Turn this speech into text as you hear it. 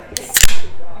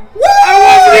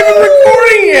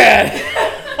yet.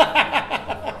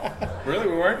 Really?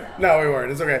 We weren't? No, we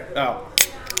weren't. It's okay. Oh.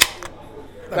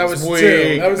 That was weak.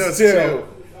 two. That was two.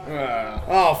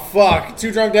 Oh, fuck.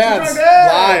 Two Drunk Dads.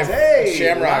 Live. Hey,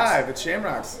 Shamrocks. Live at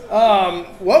Shamrocks.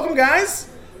 Welcome, guys.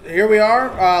 Here we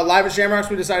are, live at Shamrocks.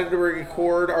 We decided to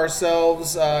record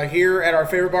ourselves here at our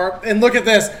favorite bar. And look at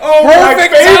this. Oh,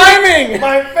 perfect timing.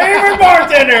 My favorite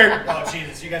bartender. Oh,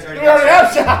 Jesus, you guys already We already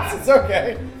got have shots. It's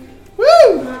okay.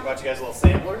 Woo! Brought you guys a little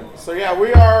sampler. So yeah,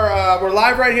 we're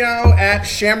live right now at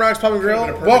Shamrocks Pub and Grill.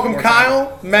 Welcome,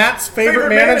 Kyle, Matt's favorite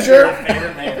manager.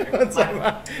 Favorite manager.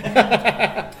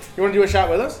 You want to do a shot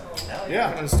with us? Hell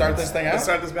Yeah. And start this thing out. Let's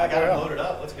start this I back got it out. loaded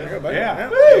up. Let's go. buddy. Yeah.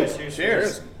 Woo!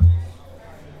 Cheers.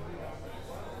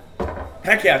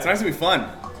 Heck yeah, it's nice to be fun.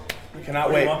 I cannot What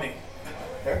do wait. you want me?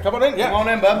 Come on in. Yeah. Come on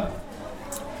in, bub.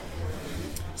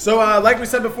 So, like we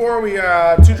said before, we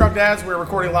Two Drunk Dads. We're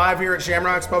recording live here at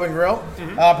Shamrocks Pub and Grill,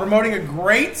 promoting a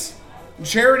great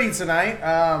charity tonight.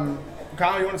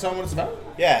 Kyle, you want to tell them what it's about?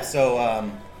 Yeah, so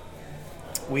I'm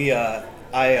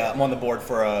on the board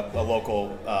for a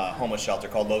local homeless shelter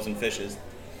called Loaves and Fishes.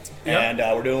 Yep. And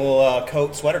we're doing a little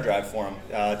coat sweater drive for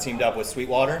them. Teamed up with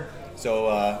Sweetwater.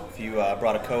 So if you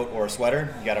brought a coat or a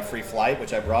sweater, you got a free flight,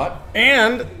 which I brought.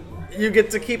 And you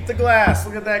get to keep the glass.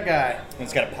 Look at that guy. And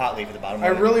it's got a pot leaf at the bottom. I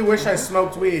of it. really wish I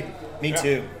smoked weed. Me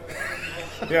too.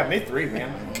 Yeah, me three,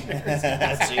 man.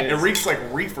 It Cheers. reeks like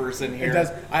reefers in here. It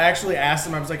does. I actually asked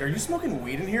him. I was like, "Are you smoking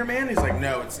weed in here, man?" He's like,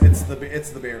 "No, it's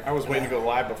the beer." I was waiting to go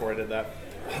live before I did that.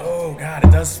 Oh God,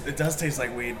 it does taste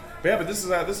like weed. But yeah, but this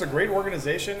is a great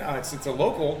organization. It's a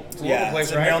local Yeah, place,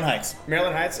 it's in right? Maryland Heights.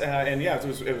 Maryland Heights, and yeah,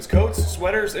 it was coats,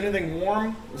 sweaters, anything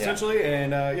warm, essentially,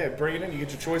 and yeah, bring it in. You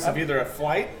get your choice of either a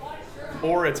flight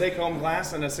or a take-home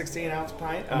glass and a 16-ounce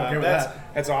pint. I'm okay with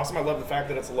that. That's awesome. I love the fact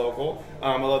that it's local.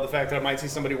 I love the fact that I might see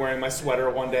somebody wearing my sweater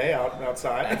one day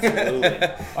outside. Absolutely.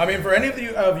 I mean, for any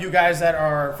of you guys that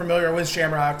are familiar with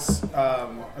Shamrocks, I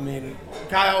mean,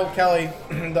 Kyle, Kelly,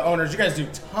 the owners, you guys do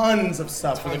tons of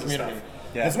stuff for the Tons of community.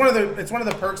 stuff. Yeah. It's one of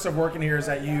the perks of working here is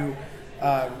that you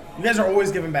guys are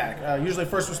always giving back. Usually,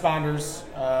 first responders,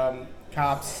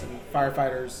 cops, and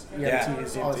firefighters,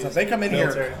 EMTs, all that stuff. They come in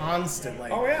Military. here constantly.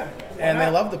 Oh yeah, And they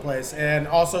love the place. And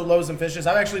also Loaves and Fishes.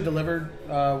 I've actually delivered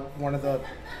one of the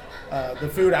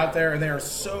food out there, and they are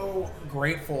so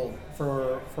grateful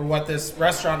for what this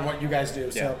restaurant and what you guys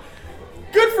do. So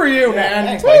good for you, man.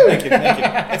 Thanks, Woo! Mike. Thank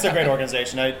you. It's a great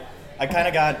organization. I kind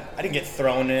of I didn't get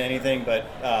thrown in anything, but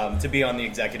to be on the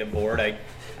executive board, I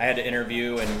had to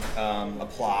interview and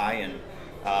apply, and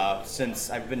since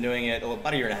I've been doing it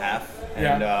about a year and a half,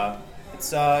 and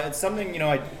it's something,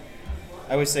 I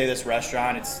always say this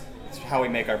restaurant, it's how we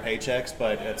make our paychecks,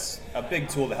 but it's a big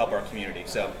tool to help our community.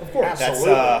 So Of course. that's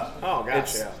absolutely. Oh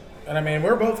gosh, yeah. And I mean,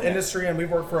 we're both industry, and we've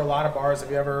worked for a lot of bars.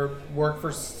 Have you ever worked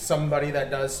for somebody that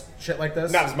does shit like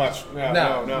this? Not as much.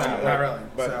 No, not really.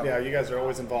 But So- yeah, you guys are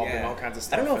always involved in Yeah. all kinds of I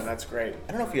stuff, don't know and if- that's great.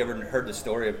 I don't know if you ever heard the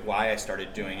story of why I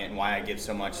started doing it and why I give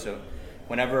so much. So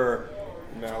whenever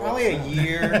probably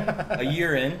a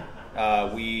year in,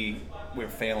 we were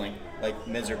failing like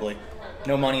miserably.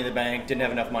 No money in the bank. Didn't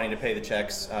have enough money to pay the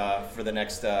checks for the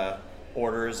next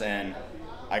orders, and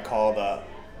I called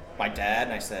my dad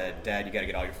and I said, "Dad, you got to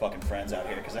get all your fucking friends out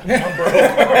here because I'm broke."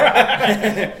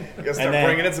 You gotta start And then-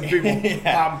 bringing in some people.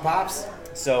 Yeah. Pop and pops.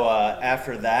 So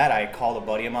after that, I called a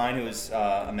buddy of mine who was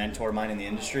a mentor of mine in the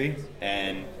industry,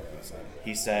 and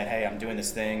he said, "Hey, I'm doing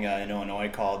this thing in Illinois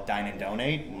called Dine and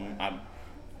Donate, and I'm,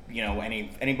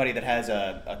 anybody that has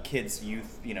a kids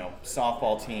youth,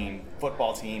 softball team,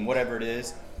 football team, whatever it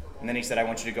is." And then he said, "I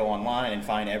want you to go online and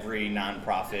find every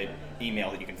nonprofit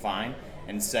email that you can find,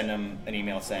 and send them an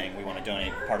email saying we want to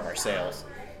donate part of our sales."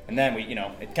 And then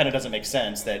it kind of doesn't make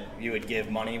sense that you would give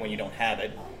money when you don't have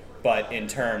it. But in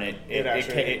turn,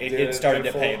 it started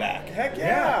to pay back. Heck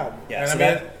yeah. Yeah, And so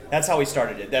I mean- that's how we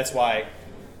started it. That's why,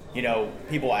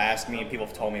 people ask me, people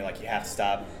have told me, like, you have to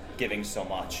stop giving so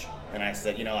much. And I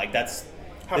said, that's...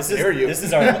 How dare you. This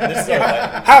is our life.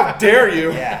 How dare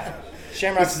you? Yeah.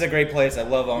 Shamrocks is a great place. I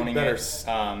love owning better it.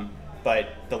 But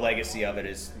the legacy of it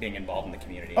is being involved in the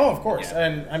community. Oh, of course. Yeah.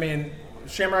 And I mean,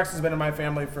 Shamrocks has been in my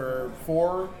family for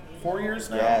four years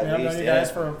now. Yeah, at I've known least, you yeah.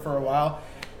 guys for a while.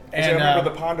 I And remember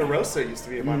the Ponderosa used to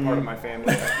be part of my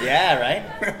family. Yeah,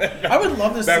 right? I would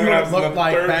love to see Back when I what it was in looked the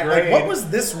like third back. Like, grade. what was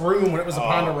this room when it was a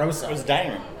Ponderosa? It was a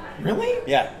dining room. Really?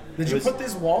 Yeah. Did It you was- put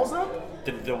these walls up?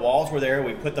 The walls were there.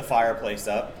 We put the fireplace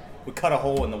up. We cut a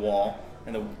hole in the wall,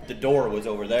 and the door was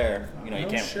over there. You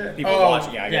can't. shit. People Oh,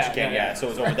 watching. Yeah, I guess yeah, you can't. yeah, Yeah, so it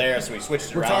was over there. So we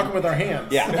switched it We're around. talking with our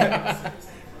hands. Yeah.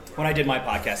 When I did my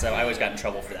podcast, I always got in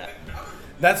trouble for that.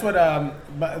 That's what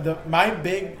my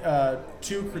big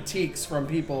two critiques from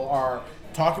people are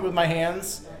talking with my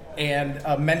hands and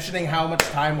mentioning how much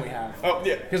time we have. Oh,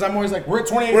 yeah. Because I'm always like, we're at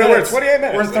 28 We're minutes. at 28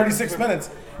 minutes. We're at 36 minutes.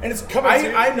 And it's Coming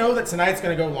soon. I know that tonight's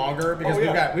going to go longer because Oh,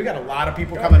 yeah. we've got a lot of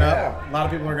people coming up. yeah. A lot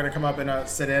of people are going to come up and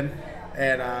sit in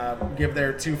and give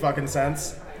their 2 fucking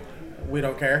cents. We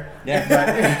don't care.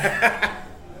 Yeah.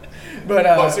 But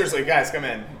Oh, seriously, guys, come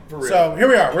in. For real. so here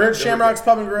we are. We're at Shamrocks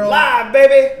Pub and Grill Live,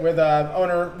 baby. with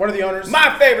one of the owners.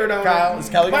 My favorite owner. Kyle. Is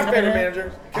Kelly my gonna come favorite in here?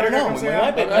 manager. I don't know.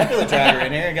 I feel the drag her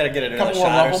in here. Got to get it another couple more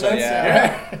shot or so.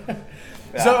 rumblements.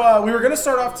 Yeah. So we were going to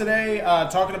start off today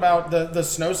talking about the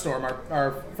snowstorm,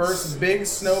 our first big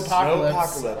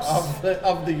snowpocalypse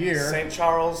of the year. St.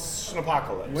 Charles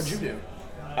Snowpocalypse. What'd you do?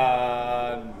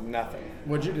 Nothing.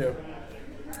 What'd you do?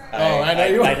 I know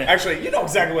you. Actually, you know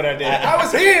exactly what I did. I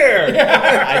was here.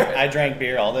 I drank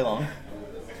beer all day long,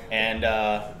 and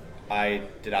I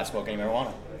did not smoke any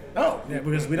marijuana. Oh, yeah,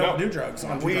 because we don't do drugs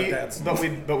on Two Drunk Dads.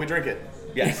 But we drink it.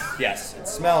 Yes. It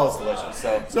smells delicious.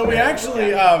 So we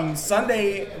actually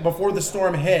Sunday before the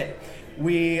storm hit,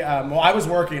 we I was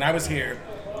working, I was here,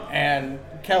 and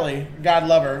Kelly, God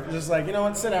love her, was just like, you know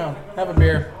what, sit down, have a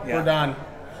beer, we're done.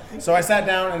 So I sat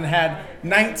down and had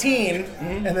 19,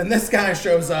 and then this guy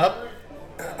shows up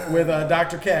with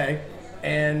Dr. K,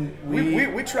 and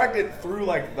we tracked it through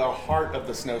like the heart of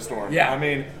the snowstorm. Yeah. I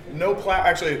mean, no plow.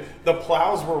 Actually, the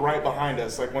plows were right behind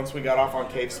us. Like once we got off on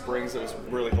Cave Springs, it was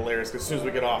really hilarious. Because as soon as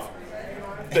we get off,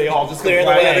 they all just Clear the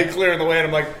way. clear in the way, and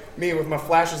I'm like me with my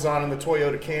flashes on in the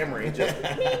Toyota Camry. Just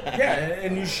yeah,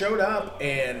 and you showed up,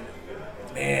 and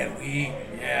man,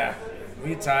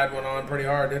 we tied one on pretty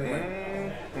hard, didn't we?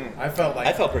 I felt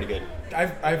pretty good.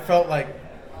 I felt like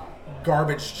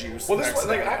garbage juice. well, this was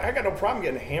like I got no problem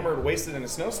getting hammered, wasted in a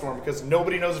snowstorm because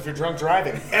nobody knows if you're drunk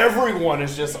driving. Everyone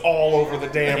is just all over the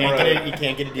damn road. You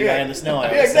can't get a DUI in the snow.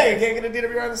 Yeah, exactly. You can't get a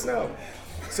DWI in the snow.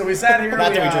 So we sat here.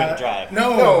 Not that we drink and drive.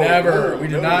 No, No, never. no, We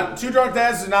did no. not. Two Drunk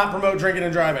Dads does not promote drinking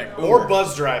and driving. Or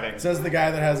buzz driving. Says the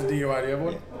guy that has a DUI. Do you have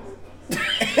one?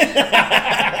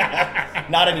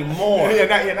 Not anymore. Yeah,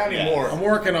 not anymore. I'm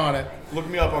working on it. Look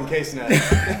me up on CaseNet.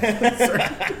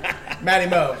 Matty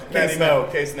Mo. Matty Mo,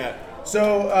 CaseNet.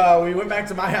 So we went back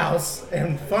to my house,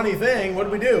 and funny thing, what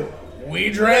did we do? We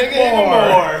drank Even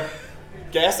more.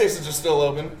 Gas stations are still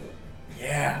open.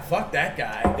 Yeah, fuck that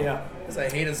guy. Yeah. Because I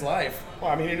hate his life.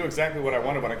 Well, I mean, he knew exactly what I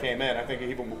wanted when I came in. I think he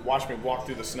even watched me walk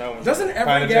through the snow. And Doesn't find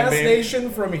every a Jim gas Beam. station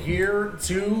from here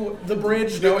to the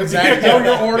bridge know exactly know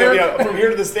your order? Yeah, from here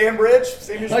to the Stand Bridge.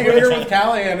 Senior's Like you're Bridge. here with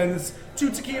Callahan, and it's 2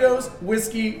 taquitos,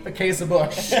 whiskey, a case of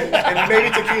Busch. And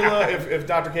maybe tequila if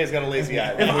Dr. K's got a lazy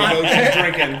eye. We know she's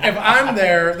drinking. If I'm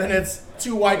there, then it's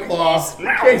 2 White Claws,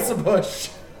 a case of Busch,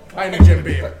 pint of Jim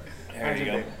Beam. There you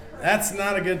go. That's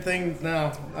not a good thing.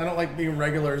 No, I don't like being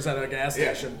regulars at a gas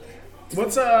Yeah. station.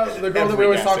 What's the girl that Every we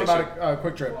always gas talk station. about at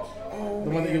Quick Trip? The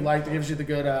one that you like that gives you the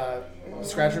good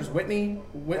scratchers? Whitley?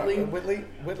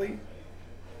 Whitley?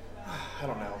 I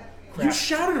don't know. You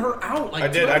shouted her out like I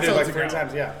did like episodes 3 ago.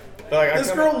 times, yeah. But, like,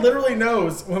 This girl literally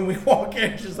knows when we walk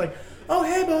in, she's like, oh,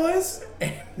 hey, boys.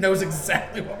 And knows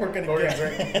exactly what we're going to get.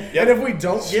 Yep. And if we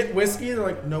don't get whiskey, they're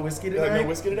like, no whiskey today? Like, no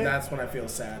whiskey today? That's when I feel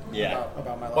sad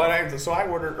about my life. But so I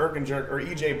ordered Irk Jerk or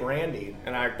EJ brandy,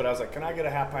 but I was like, can I get a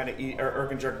half pint of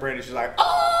Irk Jerk brandy? She's like,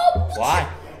 oh, Why?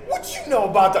 what you know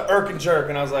about the Irk Jerk?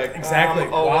 And I was like, Exactly. a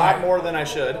Why? lot more than I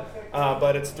should.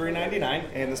 But it's $3.99,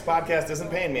 and this podcast isn't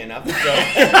paying me enough. So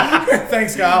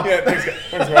Thanks, Kyle. yeah,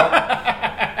 thanks, Rob.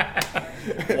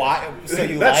 Why? So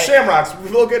you That's like? Shamrocks. We're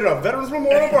located on Veterans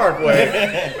Memorial Parkway.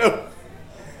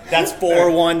 That's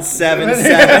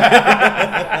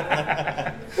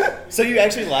 4177. So you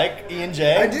actually like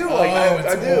E&J? I do.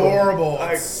 It's I do. horrible.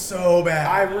 I- It's so bad.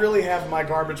 I really have my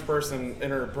garbage person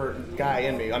guy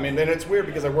in me. I mean, and it's weird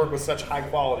because I work with such high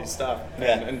quality stuff.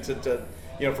 Yeah. And to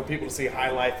for people to see High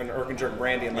Life and Irk Jerk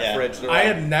brandy in my Yeah. fridge. I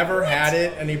had never had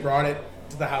it, and he brought it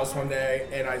to the house one day,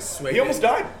 and I swear He almost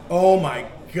died. Oh my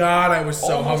god, I was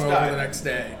so Almost hungover died. the next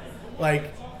day.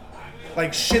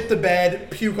 Like shit the bed,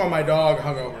 puke on my dog,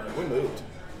 hungover. We moved.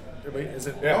 Wait, is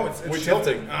it? Yeah, Oh, it's we're shifting.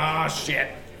 tilting. Ah, shit.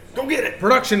 Go get it.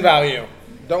 Production value.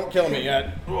 Don't kill me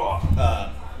yet.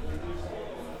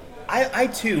 I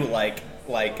too like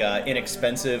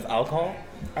inexpensive alcohol.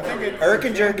 I think it. Irk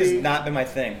and Jerk has brandy- not been my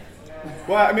thing.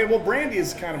 Well, brandy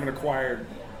is kind of an acquired.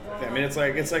 I mean, it's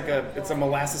a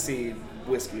molassesy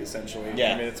whiskey essentially.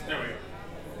 Yeah. I mean, it's.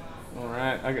 All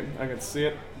right, I can see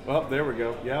it. Oh, there we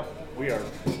go. Yep, we are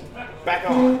back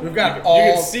on. We've got You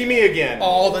all can see me again.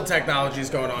 all the technologies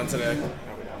going on today.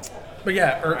 But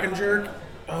yeah, Irk and Jerk.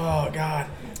 Oh god,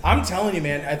 I'm telling you,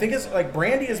 man. I think it's like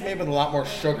brandy is made with a lot more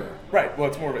sugar. Right. Well,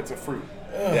 it's a fruit.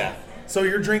 Yeah. So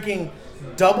you're drinking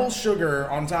double sugar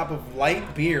on top of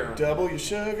light beer. Double your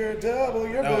sugar, double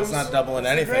your No, booze. it's not doubling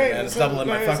anything, man. It's doubling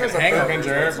my fucking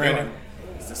hangover.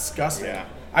 It's disgusting. Yeah.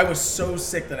 I was so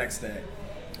sick the next day.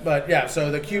 But yeah,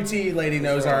 so the QT lady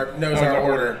knows our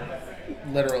order,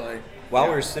 literally. While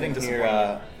we were sitting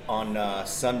here on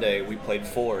Sunday, we played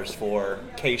fours for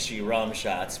Keishi rum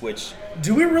shots, which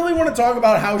Do we really want to talk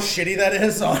about how shitty that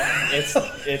is?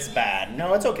 it's bad.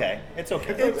 No, it's okay. It's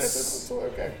okay. It's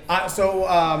okay.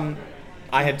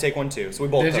 I had to take one too, so we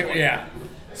both took one. Yeah.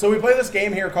 So we play this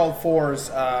game here called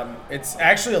Fours. It's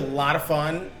actually a lot of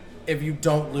fun if you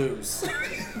don't lose.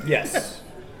 Yes.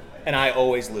 And I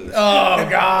always lose. Oh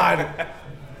God!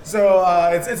 So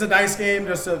it's a dice game.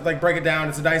 Just to break it down,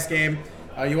 it's a dice game.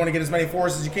 You want to get as many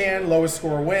fours as you can. Lowest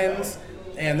score wins.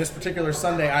 And this particular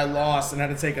Sunday, I lost and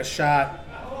had to take a shot.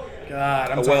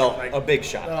 God, I'm talking a big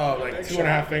shot. Oh, like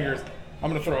 2.5 fingers. I'm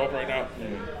gonna throw up right now.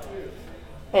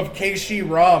 Of Keishi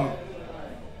rum.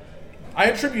 I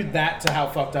attribute that to how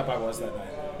fucked up I was that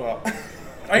night. Well,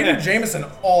 I ate Jameson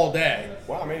all day.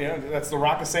 wow, I mean, that's the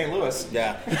Rock of St. Louis.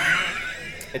 Yeah.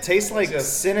 It tastes like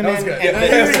cinnamon. That was good.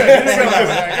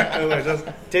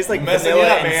 It tastes like Messing vanilla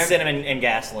it up, and man. cinnamon and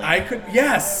gasoline.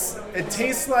 Yes. It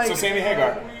tastes like. So Sammy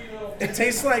Hagar. It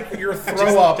tastes like your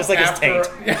throw up. just like his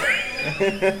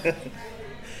after,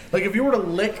 like if you were to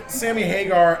lick Sammy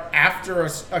Hagar after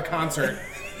a concert,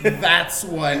 that's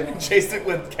what. Chased it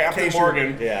with Captain Keishi.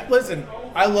 Morgan. Yeah. Listen,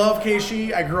 I love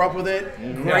Keishi. I grew up with it.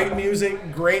 Great Yeah.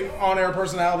 music, great on-air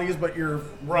personalities, but your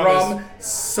Rum rum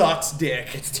sucks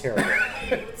dick. It's terrible.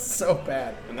 It's so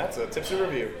bad. And that's a tipsy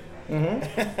review.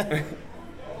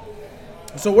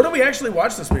 So what did we actually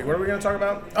watch this week? What are we going to talk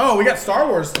about? Oh, we got Star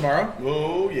Wars tomorrow.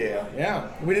 Oh, yeah. Yeah.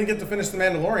 We didn't get to finish The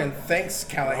Mandalorian. Thanks,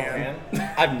 Callahan. Oh,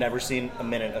 man. I've never seen a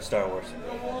minute of Star Wars.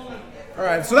 All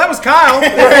right, so that was Kyle.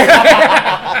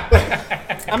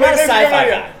 I'm not a sci-fi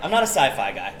guy. I'm not a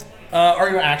sci-fi guy. Are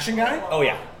you an action guy? Oh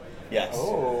yeah. Yes.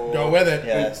 Oh. Go with it.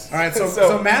 Yes. All right,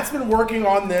 so Matt's been working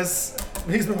on this.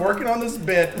 He's been working on this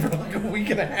bit for like a week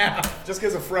and a half. Just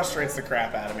because it frustrates the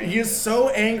crap out of me. He is so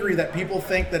angry that people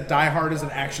think that Die Hard is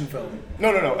an action film.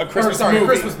 No. A Christmas movie. A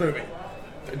Christmas movie.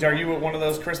 Are you one of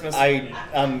those Christmas?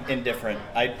 I'm indifferent.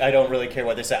 I don't really care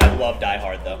what they say. I love Die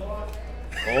Hard though.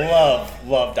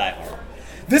 Love Die Hard.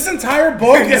 This entire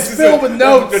book is filled with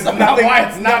notes about why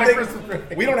it's not a Christmas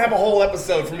movie. We don't have a whole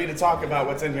episode for me to talk about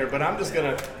what's in here, but I'm just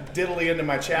going to diddly into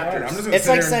my chapters. I'm just gonna It's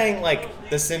sit like here saying like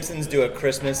The Simpsons do a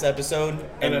Christmas episode,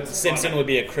 and it's Simpson fun. would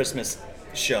be a Christmas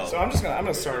show. So I'm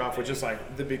gonna start off with just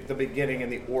like the beginning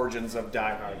and the origins of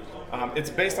Die Hard. It's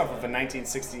based off of a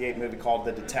 1968 movie called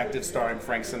The Detective, starring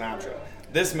Frank Sinatra.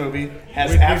 This movie has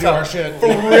We do our shit.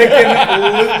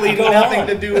 freaking nothing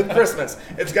to do with Christmas.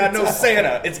 It's got no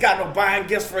Santa. It's got no buying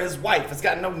gifts for his wife. It's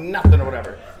got no nothing or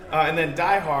whatever. And then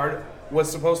Die Hard was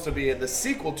supposed to be the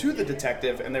sequel to The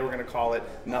Detective, and they were going to call it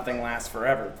Nothing Lasts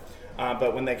Forever.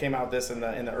 But when they came out with this in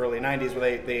the early 90s,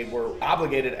 where they were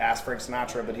obligated to ask Frank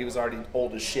Sinatra, but he was already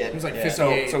old as shit. He was like Yeah.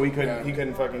 58. So he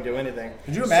couldn't fucking do anything.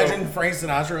 Could you imagine Frank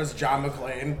Sinatra as John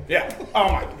McClane? Yeah.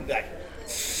 Oh my God.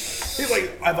 He's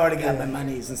like, I've already got my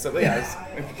monies and stuff. Yeah,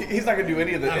 he's not gonna do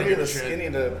any of the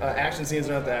action scenes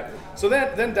or that. So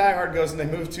then Die Hard goes and they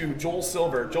move to Joel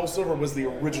Silver. Joel Silver was the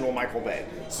original Michael Bay.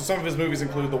 So some of his movies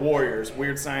include The Warriors,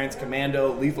 Weird Science,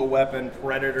 Commando, Lethal Weapon,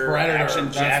 Predator, Action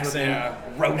that's Jackson,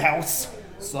 Roadhouse.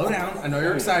 Slow down. I know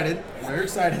you're excited.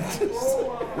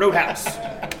 Roadhouse.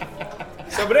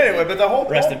 So, but anyway, but the whole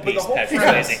Rest in but the peace, whole Patrick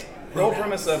premise- Swayze. The whole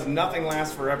premise of Nothing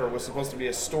Lasts Forever was supposed to be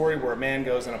a story where a man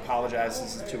goes and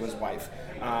apologizes to his wife.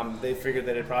 They figured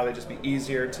that it'd probably just be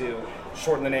easier to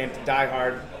shorten the name to Die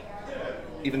Hard,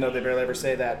 even though they barely ever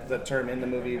say the term in the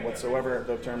movie whatsoever,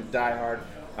 the term Die Hard.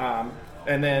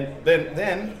 And then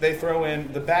they throw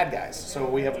in the bad guys. So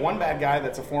we have one bad guy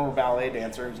that's a former ballet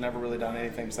dancer who's never really done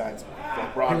anything besides He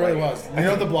Broadway. really was. You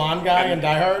know the blonde guy in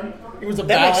Die Hard? He was a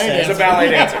That makes ballet sense. dancer. He's a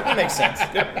ballet dancer. That makes sense.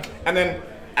 Yep. And then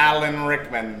Alan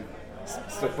Rickman,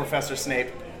 so Professor Snape.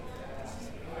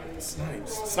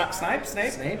 Snipes. Snape?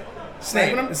 Snape?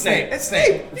 Sniping him? Snape. It's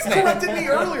Snape. You corrected me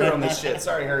earlier on this shit.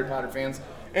 Sorry, Harry Potter fans.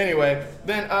 Anyway,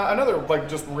 then another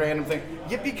just random thing.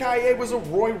 Yippee-ki-yay was a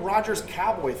Roy Rogers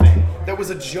cowboy thing. That was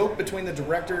a joke between the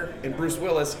director and Bruce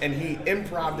Willis, and he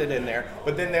improv'd it in there.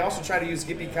 But then they also try to use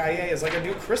yippee-ki-yay as like a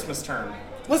new Christmas term.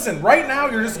 Listen, right now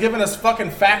you're just giving us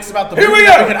fucking facts about the Here movie we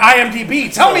that go. we can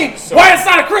IMDb. Tell me why it's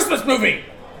not a Christmas movie.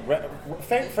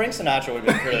 Frank Sinatra would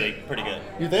have been pretty good.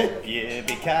 You think?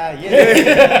 Yippee-ki-yay.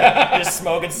 Just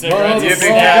smoking cigarettes.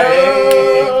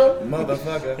 Yippee-ki-yay.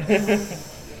 Motherfucker.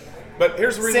 But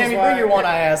here's the reason Sammy, why. bring your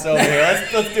one-eye ass over here.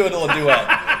 Let's do a little duet.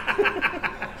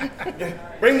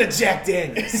 Bring the Jack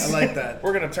Daniels. I like that.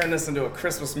 We're gonna turn this into a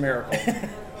Christmas miracle.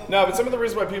 No, but some of the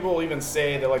reasons why people even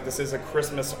say that like this is a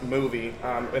Christmas movie,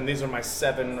 and these are my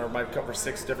 7 or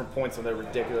 6 different points, and they're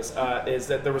ridiculous, is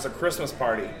that there was a Christmas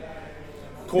party.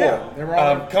 Cool. Yeah, they were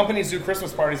all companies do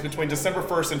Christmas parties between December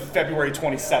 1st and February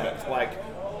 27th. Like,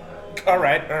 all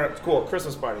right, cool,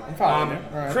 Christmas party. All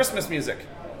right. Christmas music.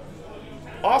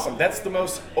 Awesome. That's the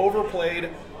most overplayed,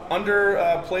 under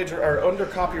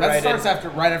copyrighted. That starts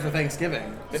right after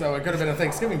Thanksgiving, so it could have been a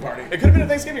Thanksgiving party. It could have been a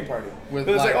Thanksgiving party. With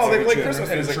but it's like, oh, they play lights Christmas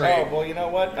and a music. tree. Oh, well, you know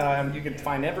what? You can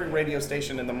find every radio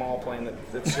station in the mall playing that.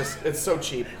 It's so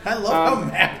cheap. I love how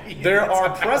mad he There is. are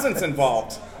presents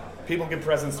involved. People get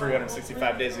presents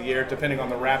 365 days a year, depending on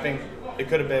the wrapping. It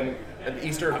could have been an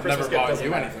Easter or I've Christmas never gift. bought doesn't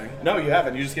you matter. anything. No, you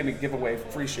haven't. You just give away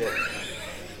free shit.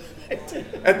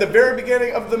 At the very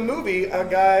beginning of the movie, a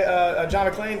guy, John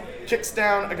McClane, kicks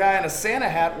down a guy in a Santa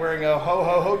hat wearing a ho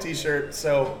ho ho t-shirt.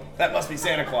 So that must be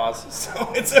Santa Claus.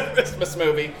 So it's a Christmas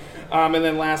movie. And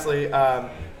then lastly,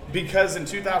 because in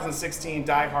 2016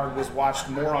 Die Hard was watched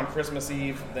more on Christmas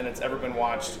Eve than it's ever been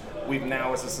watched, we've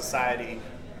now as a society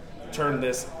turned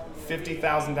this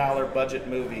 $50,000 budget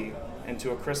movie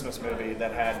into a Christmas movie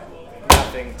that had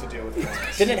nothing to do with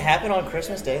Christmas. Didn't it happen on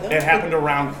Christmas Day, though? It happened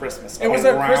around Christmas. It was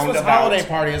a Around Christmas about holiday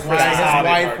party as well. Christmas His holiday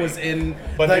wife party. was in.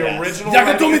 But the the original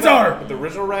Jacket writing of Tomitar! the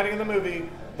original writing of the movie,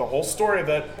 the whole story of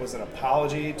it was an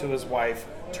apology to his wife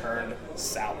turned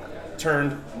sour.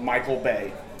 Turned Michael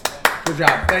Bay. Good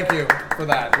job. Thank you for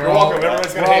that. You're welcome.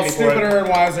 Everybody's We're gonna all hate me for it. stupider and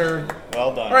wiser.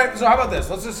 Well done. All right, so how about this?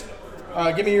 Let's just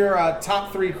give me your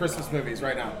top 3 Christmas movies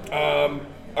right now.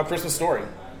 A Christmas Story.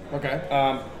 Okay.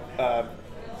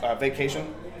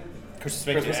 Vacation. Christmas Christmas.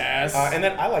 Vacation. Yes. And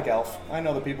then I like Elf. I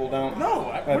know that people don't. No,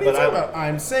 what are but you talking I- about?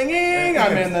 I'm singing,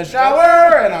 I'm in the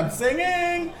shower, and I'm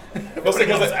singing. Mostly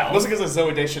loves Elf. because of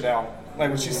Zooey Deschanel. Like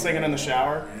when she's singing in the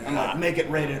shower, I'm like, make it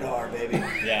rated R, baby.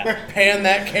 Yeah. Pan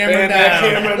that camera Pan down.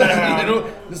 that camera down.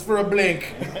 Little- just for a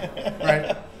blink.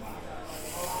 Right.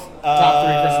 Top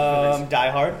 3 Christmas movies. Die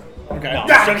Hard. Okay. No,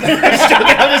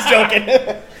 I'm just joking.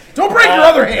 Don't break your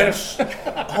other hand.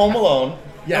 Home Alone,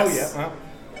 Yes. Oh yeah. Well,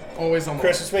 Always on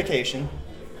Christmas Vacation,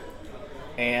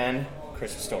 and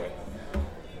Christmas Story.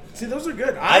 See, those are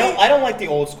good. I don't like the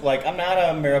old school. Like, I'm not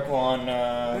a Miracle on.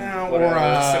 whatever, or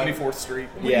 74th Street.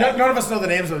 Yeah. None of us know the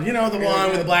names of them. You know, the one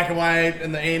with the black and white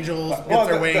and the angels get Well,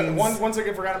 their the wings. one thing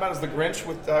I forgot about is The Grinch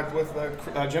with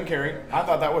Jim Carrey. I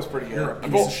thought that was pretty good. You're a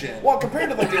piece of shit. Well, compared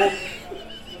to like the old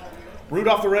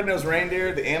Rudolph the Red-Nosed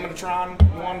Reindeer, the Animatron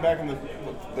one back in the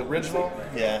original.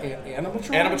 Yeah.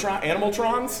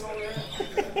 Animatrons?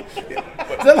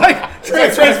 Is that like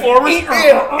Transformers?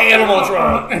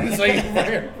 Animaltron. It's like,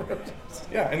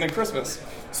 Yeah, and then Christmas.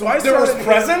 so I There was started,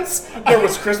 presents. There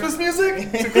was Christmas music.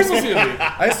 It's a Christmas movie.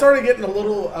 I started getting a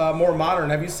little more modern.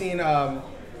 Have you seen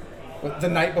The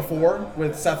Night Before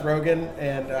with Seth Rogen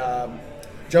and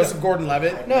Joseph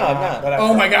Gordon-Levitt? No, I'm not. But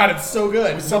Oh my God, it's so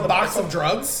good. It's saw a the- box of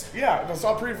drugs, Yeah, I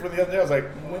saw a preview for the other day. I was like,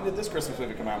 when did this Christmas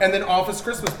movie come out? and then Office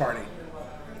Christmas Party.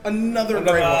 Another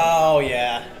great one. Oh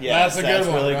yeah, yeah. That's a good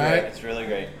one, really right? great. It's really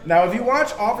great. Now, if you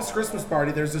watch Office Christmas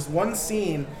Party, there's this one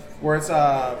scene where it's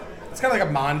kind of like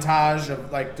a montage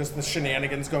of like just the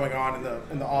shenanigans going on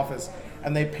in the office,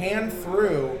 and they pan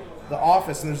through the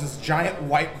office, and there's this giant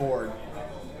whiteboard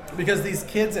because these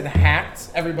kids had hacked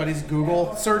everybody's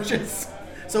Google searches,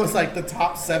 so it's like the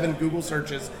top 7 Google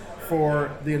searches for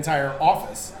the entire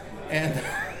office, and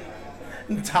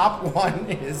the top 1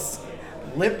 is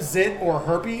lip zit or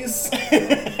herpes.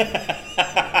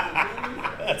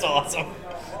 That's awesome.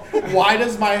 Why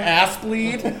does my ass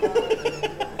bleed? I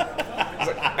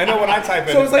know when I type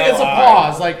in. So it's like it's a LI.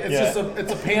 pause, like it's Yeah. just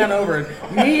it's a pan over.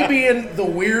 Me being the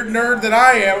weird nerd that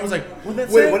I am, was like, what did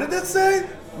that say? Wait, what did that say?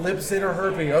 Lip zit or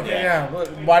herpes? Okay, Yeah. yeah.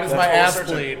 Why does That's my what we're ass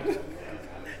searching. bleed?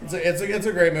 It's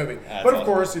a great movie. That's But of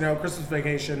awesome. course, you know, Christmas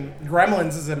Vacation,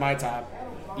 Gremlins is in my top.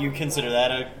 You consider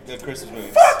that a Christmas movie?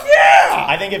 Fuck yeah!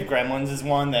 I think if Gremlins is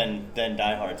one, then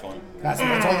Die Hard's one. That's what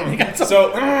I told him. He got some. So,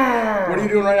 What are you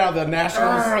doing right now? The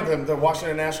Nationals. the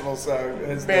Washington Nationals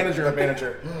his Manager. The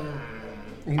manager.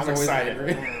 He's I'm always excited.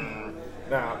 angry.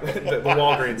 No, the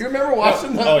Walgreens. You remember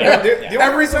watching the Oh, yeah. The- the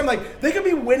every time like they could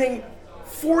be winning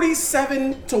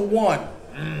 47-1.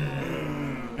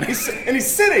 He's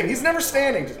sitting. He's never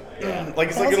standing. Just, like he's What like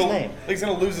was his gonna, name? like he's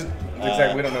gonna lose his.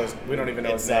 Exactly. We don't know. We don't even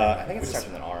know his It's name. I think it starts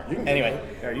with an R. Anyway,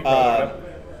 Yeah, you probably know.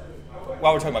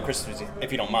 while we're talking about Christmas music,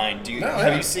 if you don't mind, No, have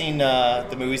yeah. you seen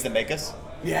the movies that make us?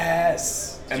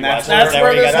 Yes. you And watch that's that?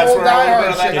 where you this got- whole where a Die little Hard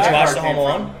bit of that shit. Did you Die watch Hard the came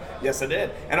Home from. Alone? Yes, I did.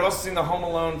 And I've also seen the Home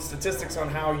Alone statistics on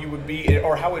how you would be,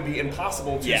 or how it would be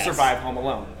impossible to Yes. survive Home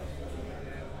Alone.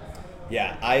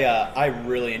 Yeah, I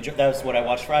really enjoyed. That was what I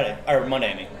watched Friday or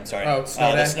Monday. I mean, I'm sorry. Oh,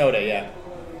 Snow Day? The Snow Day. Yeah,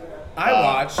 I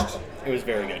watched it was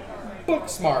very good.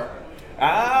 Booksmart,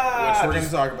 Ah, which we're going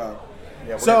to talk about.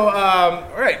 Yeah, So,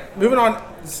 all right, moving on.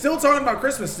 Still talking about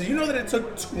Christmas. Did you know that it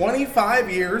took 25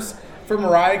 years for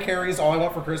Mariah Carey's "All I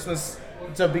Want for Christmas"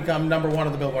 to become number one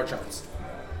on the Billboard charts?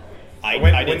 I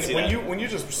didn't see when that. you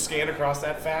just scanned across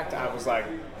that fact, I was like,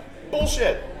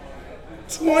 bullshit.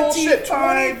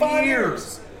 25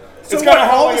 years. So It's what, kind of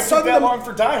how all long of a it took sudden, that long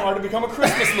for Die Hard to become a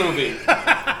Christmas movie.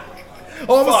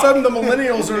 all of a Fuck. sudden the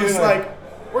millennials are just like,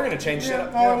 we're gonna change shit yeah,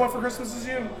 up. all I want for Christmas is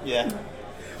you. Yeah.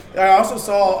 I also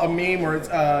saw a meme where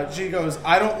it's, she goes,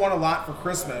 "I don't want a lot for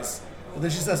Christmas," but then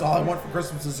she says, "All I want for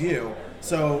Christmas is you."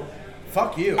 So,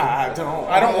 fuck you. I don't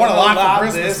want a lot for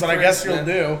Christmas, this but I guess you'll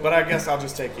Christmas. do. But I guess I'll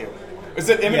just take you. Is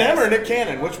it Eminem Yes. or Nick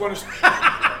Cannon? Which one is?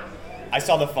 I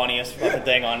saw the funniest fucking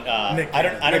thing on. Nick I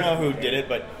don't know who did it,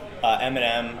 but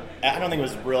Eminem. I don't think it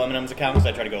was real Eminem's account because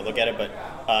I tried to go look at it,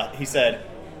 but he said,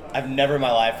 "I've never in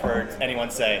my life heard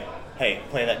anyone say, 'Hey,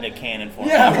 play that Nick Cannon for me.'"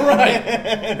 Yeah, right.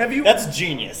 Have you? That's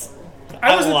genius.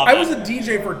 I was love I that. was a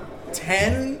DJ for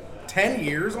 10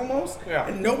 years almost, Yeah.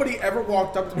 and nobody ever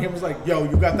walked up to me and was like, "Yo,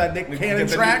 you got that Nick Cannon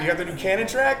track?" You got the new Cannon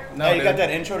track? No, Hey, you got dude. that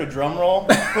intro to drum roll?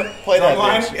 Play that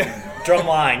Drumline? bitch. Drum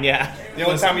line, yeah. The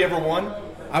only time you ever won?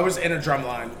 I was in a drum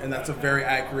line, and that's a very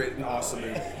accurate and awesome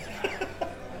movie.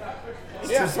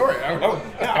 It's Yeah. a story. Oh,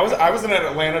 yeah, I was in an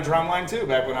Atlanta drumline too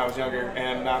back when I was younger,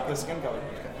 and not the skin color.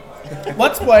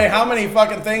 Let's play. How many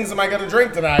fucking things am I gonna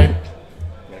drink tonight?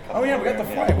 Oh yeah, we got the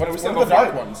flight. What are still the got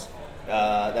dark Flight. ones?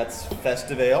 That's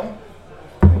Festivale,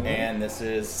 and this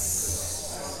is.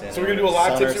 So we're gonna do a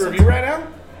live Summer tipsy review right now.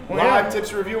 Well, Live yeah.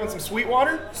 tipsy review on some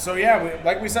Sweetwater. So yeah,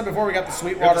 like we said before, we got the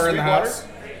Sweetwater in the Sweetwater. house.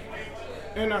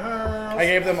 In the house. I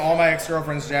gave them all my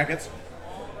ex-girlfriend's jackets.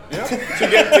 Yeah.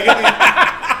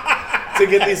 to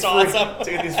get these awesome.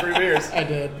 to get these free beers. I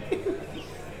did.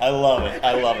 I love it.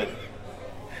 I love it.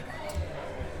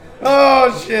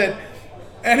 Oh shit.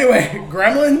 Anyway,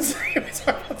 Gremlins.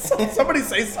 Somebody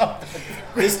say something.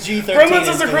 This G13 Gremlins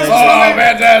is a delicious. Christmas Oh,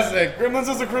 fantastic. Gremlins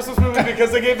is a Christmas movie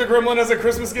because they gave the gremlin as a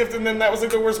Christmas gift, and then that was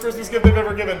like the worst Christmas gift they've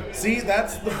ever given. See,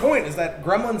 that's the point. Is that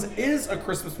Gremlins is a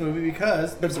Christmas movie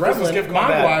because the It's a Christmas Gremlin gift gone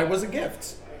bad. Mogwai was a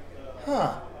gift.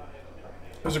 Huh.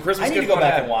 It was a Christmas I need gift. to go gone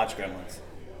back bad. and watch Gremlins.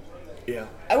 Yeah.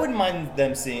 I wouldn't mind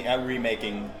them seeing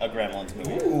remaking a Gremlins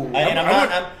movie. Ooh, And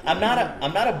I'm I'm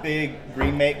not a big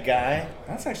remake guy,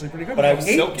 That's actually pretty good. but I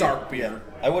hate Silky. dark beer.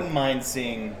 I wouldn't mind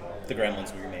seeing the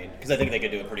Gremlins remade because I think they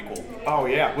could do it pretty cool. Oh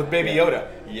yeah, with Baby Yoda.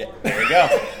 Yeah, there we go.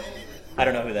 I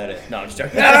don't know who that is. No, I'm just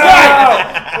joking.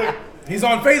 He's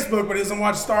on Facebook, but he doesn't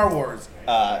watch Star Wars.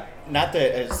 Not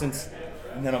that since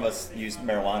none of us use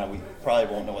marijuana, we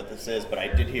probably won't know what this is. But I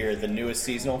did hear the newest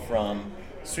seasonal from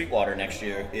Sweetwater next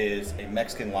year is a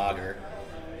Mexican lager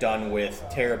done with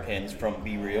terrapins from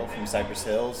Be Real from Cypress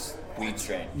Hills weed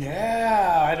strain.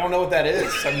 Yeah, I don't know what that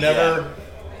is. I've never.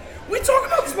 We talk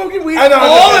about smoking weed I know,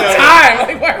 all I the know.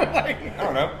 time. Like, why would I? I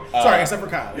don't know. Sorry, except for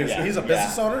Kyle. Yeah, He's a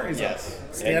business owner. He's yes.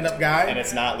 a stand-up guy. And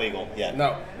it's not legal yet.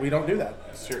 No, we don't do that.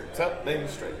 Sure. So they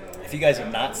straight. If you guys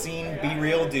have not seen Be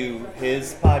Real do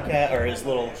his podcast or his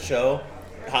little show,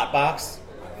 Hotbox,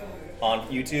 on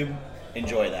YouTube,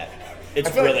 enjoy that. It's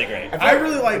I feel really like- great. I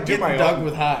really like do getting my Doug own.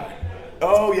 with high.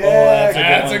 Oh yeah. that's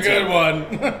a That's good a one, good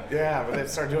too. one. Yeah, but they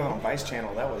started doing it on Vice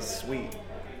Channel. That was sweet.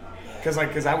 Cause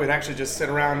I would actually just sit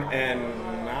around and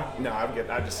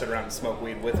I'd just sit around and smoke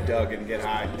weed with Doug and get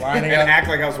high Lining and up. act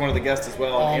like I was one of the guests as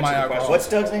well. All And my answer the alcohol.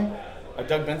 questions. What's Doug's name?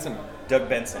 Doug Benson? Doug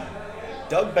Benson.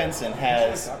 Doug Benson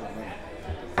has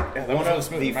Yeah, that one was really of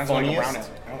smooth. the Reminds me of like a funniest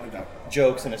brownie. I don't like that.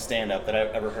 jokes in a stand-up that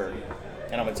I've ever heard.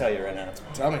 And I'm going to tell you right now.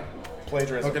 Tell me.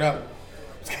 Plagiarism. Hook it up.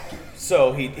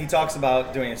 So he talks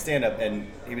about doing a stand-up, and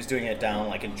he was doing it down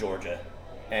like in Georgia.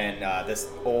 And this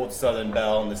old Southern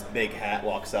belle in this big hat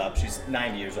walks up. She's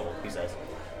 90 years old, he says.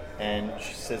 And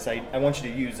she says, I want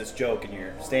you to use this joke in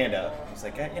your stand-up. He's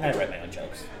like, I write my own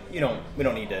jokes. We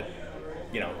don't need to,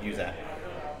 use that.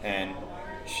 And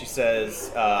she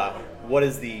says, what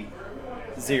is the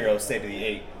 0 say to the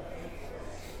 8?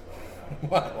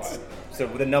 What? So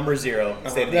with the number 0,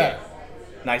 say to the Yeah.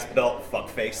 8. Nice belt, fuck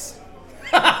face.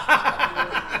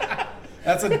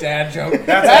 That's a dad joke.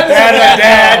 That's a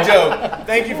dad joke.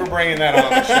 Thank you for bringing that on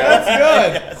the show.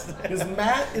 That's good. Because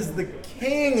Matt is the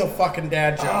king of fucking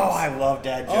dad jokes. Oh, I love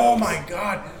dad jokes. Oh my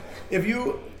god. If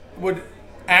you would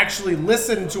actually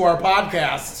listen to our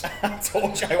podcast, I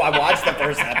told you, I watched the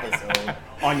first episode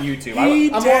on YouTube.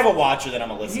 He I'm more of a watcher than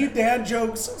I'm a listener. he dad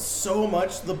jokes so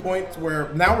much to the point where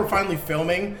now we're finally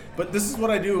filming, but this is what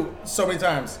I do so many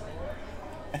times.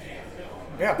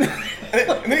 Yeah.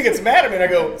 And then he gets mad at me, and I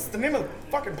go, "It's the name of the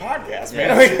fucking podcast,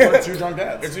 man." We're two drunk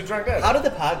dads. They're two drunk dads. How did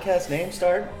the podcast name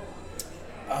start?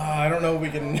 I don't know. We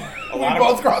can. A we lot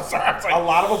both crossed our arms. A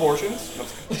lot of abortions.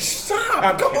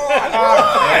 Stop! Come on!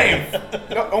 Live!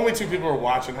 No, only 2 people are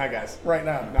watching. Hi, guys. Right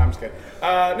now. No, I'm just kidding.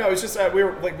 No, it's just we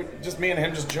were like just me and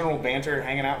him, just general banter,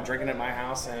 hanging out and drinking at my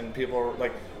house, and people were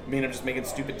like, me and him just making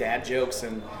stupid dad jokes,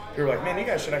 and people were like, "Man, you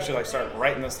guys should actually like start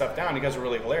writing this stuff down. You guys are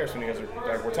really hilarious when you guys are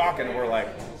like we're talking," and we're like,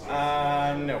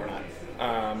 "No, we're not."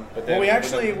 But then, we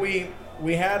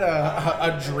had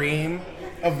a dream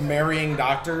of marrying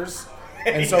doctors.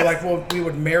 And so, like, we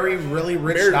would marry really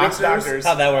rich doctors.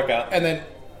 How'd that work out? And then,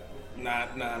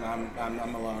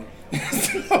 I'm alone.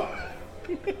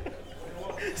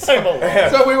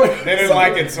 So we would. They didn't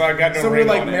like it, so I got no. So we ring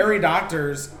would like on marry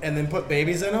doctors and then put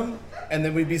babies in them, and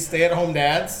then we'd be stay-at-home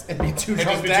dads and be two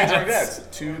drunk dads.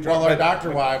 While our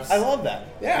doctor wives. I love that.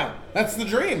 Yeah, that's the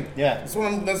dream. Yeah, that's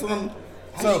what I'm. I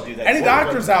So should do that any for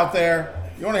doctors out there,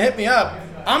 you want to hit me up?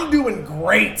 I'm doing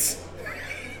great.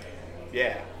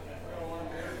 Yeah.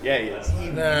 Yeah, he is.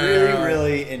 He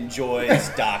really enjoys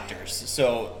doctors.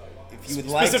 So if you would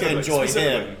like to enjoy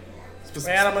him,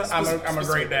 man, I'm a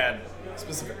great dad.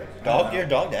 Specifically, you're a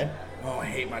dog dad. Oh, I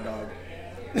hate my dog.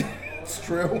 It's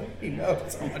true. He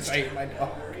knows how much I hate my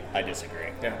dog. I disagree.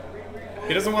 Yeah.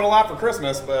 He doesn't want a lot for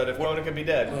Christmas, but if Coda could be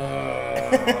dead,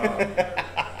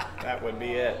 that would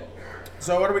be it.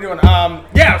 So what are we doing?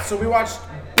 So we watched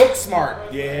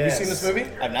Booksmart. Yes. Have you seen this movie?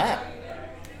 I'm not.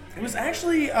 It was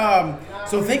actually,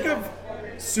 so think of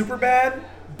Superbad,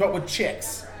 but with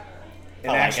chicks.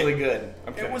 And actually good.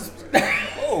 Okay. It was.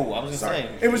 Oh, I was just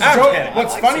saying. It was. Okay.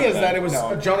 What's like funny is Superbad. that it was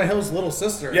Jonah Hill's little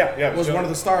sister. Yeah, was one of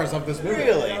the stars of this movie.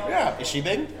 Really? Yeah. Is she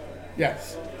big?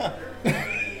 Yes. Huh.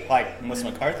 Like Melissa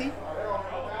McCarthy?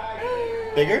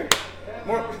 Bigger?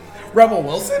 More Rebel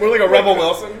Wilson. like a Rebel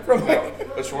Wilson,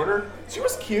 but shorter. She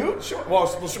was cute. Well,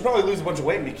 she'll probably lose a bunch of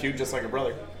weight and be cute, just like her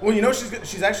brother. Well, you know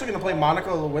she's actually going to play Monica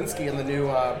Lewinsky in the new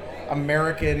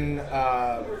American what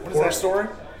is Horror that? Story?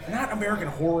 Not American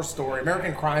Horror Story,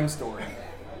 American Crime Story.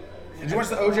 Did you watch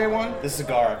the OJ one? The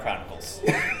Cigar Chronicles.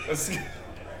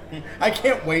 I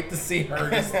can't wait to see her.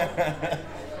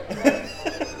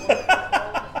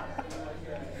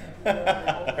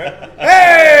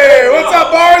 Hey, what's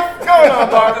up, Barth? What's going on,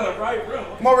 Barth? In the right room.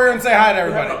 Come over here and say hi to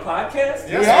You have everybody. a podcast?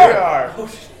 Yes,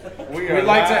 we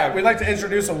are. We'd like to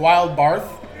introduce a wild Barth.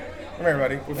 Come here,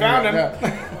 buddy. We found him.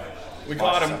 Yeah. We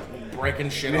caught him. Breaking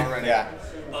shit already. Yeah.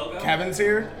 Kevin's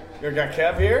here. You got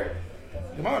Kev here.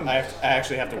 Come on. I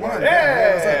actually have to Come on. work.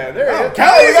 Yeah, there he is.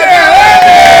 Kelly's here.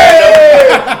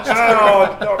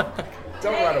 No,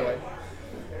 don't run away.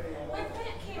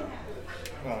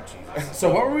 Oh, Jesus.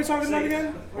 So what were we talking about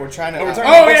again? We're trying to. we're talking-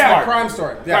 Oh Booksmart. yeah, Crime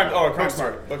Story. Yeah. Crime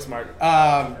Story. Booksmart.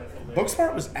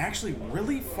 Booksmart was actually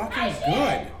really fucking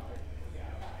good.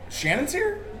 Shannon's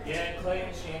here? Yeah, Clay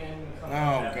and Shannon.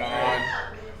 Oh god.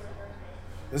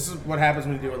 This is what happens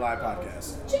when you do a live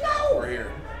podcast. We're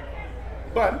here.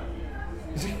 But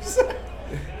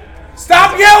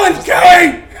Stop yelling,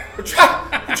 Kelly! we're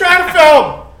trying to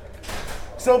film.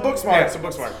 So Booksmart. Yeah, so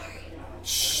Booksmart.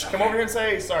 Shh. Come over here and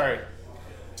say sorry.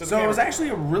 To the So it was camera. actually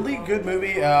a really good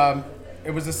movie.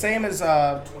 It was the same as,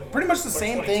 pretty much the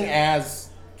same thing as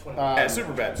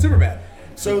Superbad. Superbad.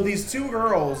 So these two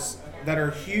girls that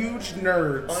are huge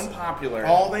nerds, Unpopular.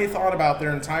 all they thought about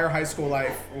their entire high school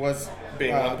life was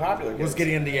Being unpopular was kids.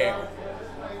 getting into Yale.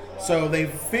 So they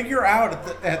figure out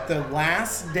at the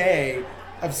last day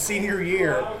of senior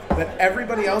year that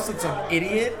everybody else that's an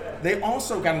idiot, they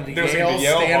also got into There's Yale,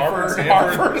 Yale, Stanford, Harvard,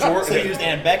 Harvard. Georgia. So they used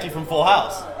Aunt Becky from Full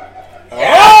House.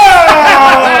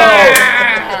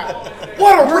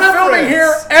 What a We're filming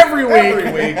here every week.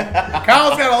 Every week.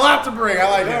 Kyle's got a lot to bring. I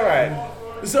like it. All right.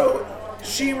 So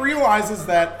she realizes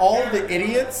that all the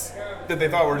idiots That they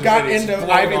thought were just got idiots into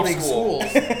blowing Ivy off League school.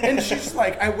 schools. And she's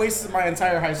like, I wasted my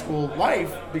entire high school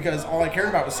life because all I cared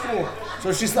about was school.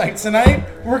 So she's like, tonight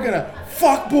we're going to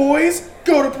fuck boys,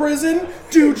 go to prison,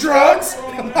 do drugs.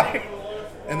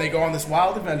 And they go on this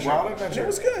wild adventure. Wild adventure. It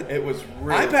was good. It was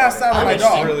really I passed funny. out on my It's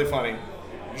dog. really funny.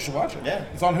 You should watch it. Yeah.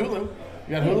 It's on Hulu.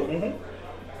 You got Hulu? Mm-hmm.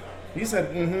 He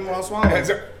said, while swallowing.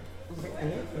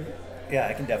 Yeah,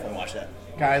 I can definitely watch that.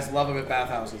 Guys love them at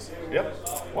bathhouses. Yep.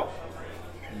 What?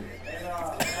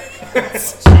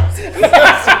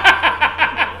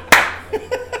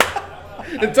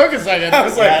 It took a second. I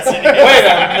was like, Yes, wait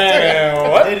a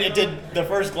minute. What? It did. The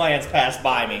first glance passed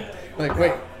by me. Like,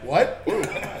 wait, what?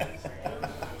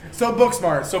 So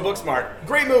Booksmart. So Booksmart.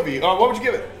 Great movie. What would you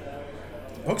give it?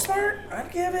 Booksmart?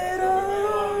 I'd give it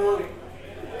a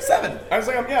 7. I was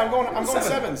like, I'm going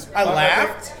 7s. I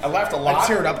laughed. I laughed a lot.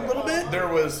 I teared up a little bit. There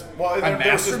was there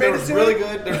masturbated was to really it?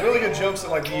 good. There's really good jokes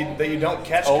that that you don't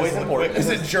catch. Always 'cause important. Is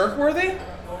it jerk worthy?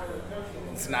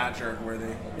 It's not jerk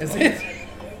worthy. Is it?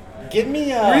 Give me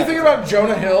Were you thinking about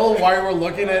Jonah Hill while you were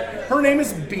looking at? Her name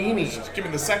is Beanie. Give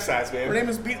me the sex eyes, man. Her name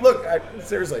is Look,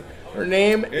 seriously. Her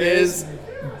name is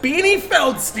Beanie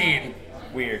Feldstein.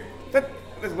 weird.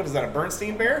 What is that? A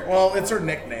Bernstein bear? Well, it's her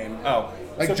nickname. Oh,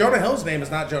 Like Jonah Hill's name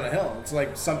is not Jonah Hill. It's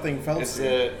like something it's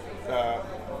Feldstein. a.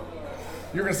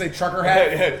 You're gonna say trucker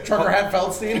hat? Trucker hat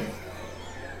Feldstein?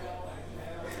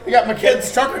 You got my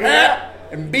kid's trucker hat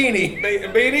and beanie.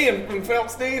 Beanie and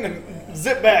Feldstein and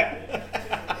zip back.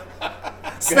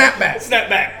 Snapback.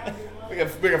 Snapback.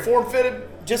 We got form fitted.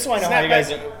 Just so I know how you guys.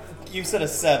 Snapback. You said a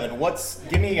 7.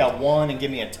 Give me a 1 and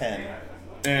give me a 10.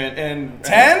 And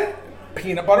 10?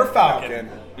 Peanut Butter Falcon.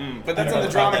 But that's in the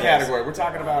drama category. We're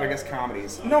talking about, I guess,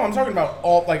 comedies. No, I'm talking about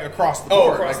all like across the Oh,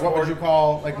 board. across Like the what board. would you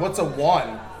call like what's a 1?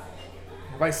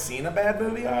 Have I seen a bad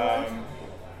movie?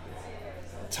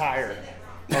 Tire.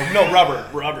 No, rubber.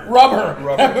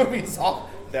 Rubber. That movie's all.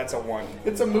 That's a 1.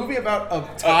 It's a movie about a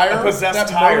tire a possessed that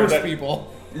tire murders that-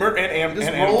 people. And Just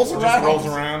animals. rolls It around. rolls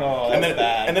around. Oh, and that's then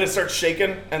bad. and then it starts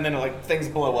shaking, and then like things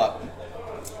blow up.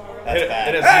 That's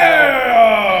bad. It is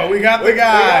Oh, we got the we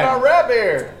got guy. our rap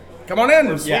here. Come on in.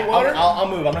 Yeah, Sweetwater? I'll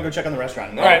move. I'm gonna go check on the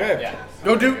restaurant. All right, good. Yeah.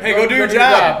 Go do your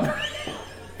job.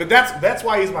 But that's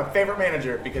why he's my favorite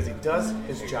manager, because he does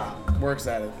his job. We're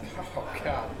excited. Oh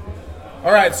God.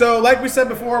 All right, so like we said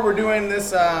before, we're doing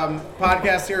this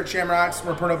podcast here at Shamrocks.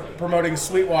 We're promoting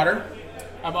Sweetwater.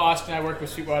 I'm Austin. I work with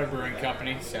Sweetwater Brewing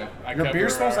Company, so I Your cover beer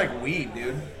smells our- like weed,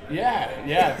 dude. Yeah.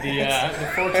 The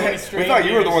 420 strain. We thought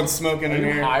you were the beers. one smoking Are in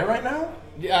you here. high right now?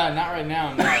 Not right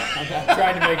now. No. I'm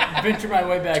trying to venture my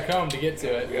way back home to get to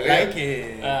it. Like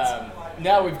it.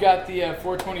 Now we've got the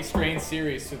 420 strain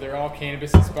series, so they're all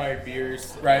cannabis-inspired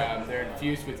beers. Right. They're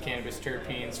infused with cannabis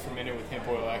terpenes, fermented with hemp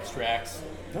oil extracts.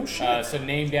 No shit. So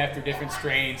named after different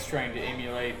strains, trying to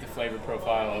emulate the flavor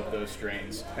profile of those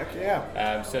strains. Heck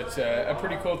yeah. So it's a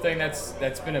pretty cool thing. That's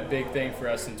been a big thing for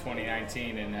us in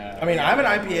 2019. And I mean, I'm an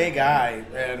IPA guy,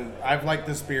 and I've liked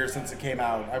this beer since it came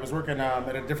out. I was working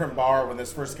at a different bar when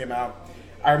this first came out.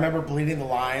 I remember bleeding the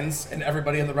lines, and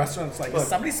everybody in the restaurant was like, is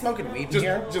somebody smoking weed in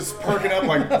here? Just perking up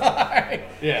like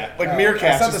yeah. meerkats.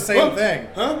 I said the Just, same "Huh? thing.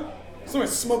 Huh?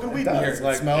 Somebody's smoking weed It in here. does.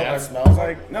 Like, It yeah. smells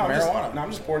like no, I'm marijuana.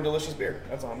 I'm just pouring delicious beer.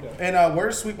 That's all I'm doing. And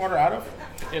where's Sweetwater out of?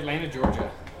 Atlanta,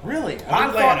 Georgia. Really?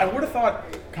 Atlanta. I would have thought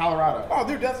Colorado. Oh,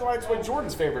 dude, that's why it's like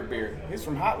Jordan's favorite beer. He's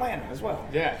from Hotlanta as well.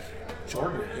 Yeah.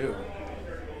 Jordan, who?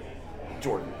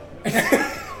 Jordan.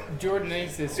 Jordan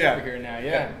is the Yeah. superhero now,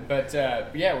 Yeah. But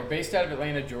we're based out of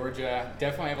Atlanta, Georgia.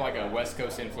 Definitely have like a West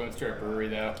Coast influence to our brewery,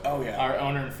 though. Oh, yeah. Our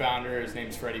owner and founder, his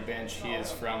name's Freddie Bench. He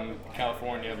is from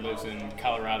California, lives in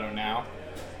Colorado now.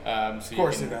 So of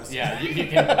course he does. Yeah,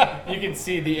 you can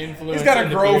see the influence. He's got a in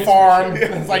the grow beers for farm. sure.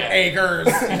 It's like Yeah. acres.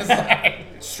 It's like,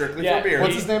 Strictly Yeah. for beer.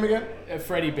 what's his name again?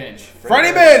 Freddie Bench.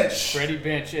 Freddie Bench. Freddie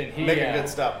Bench, and he Making good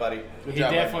stuff, buddy. he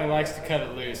job, definitely likes to cut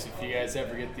it loose. If you guys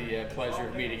ever get the pleasure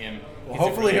of meeting him, he's a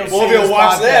hopefully really- he'll Well, if see you'll this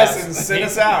watch podcast. this and send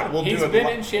us out, we'll He's do it. been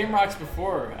in Shamrocks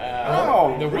before.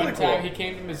 Oh, the really one time cool. he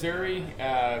came to Missouri,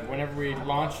 whenever we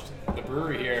launched the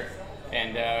brewery here,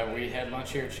 and we had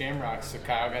lunch here at Shamrocks, so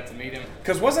Kyle got to meet him.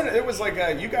 Because it was like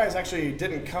you guys actually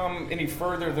didn't come any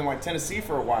further than like Tennessee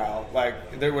for a while.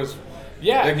 Like there was.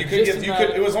 Yeah, Like just in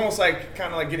the- it was almost like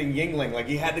kind of like getting Yingling. Like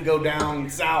you had to go down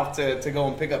south to go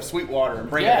and pick up Sweetwater and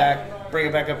bring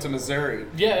it back up to Missouri.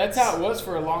 Yeah, that's how it was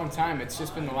for a long time. It's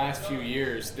just been the last few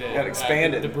years that Got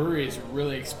expanded. the brewery has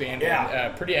really expanded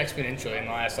pretty exponentially in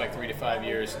the last like 3 to 5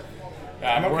 years.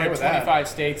 I'm okay we're in with that. 25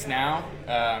 states now,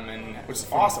 and Which is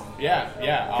awesome. Yeah,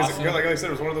 Because awesome. like I said,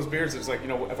 it was one of those beers that's like,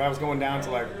 if I was going down to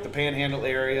like the Panhandle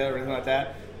area or anything like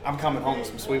that, I'm coming home with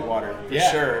some Sweetwater for Yeah.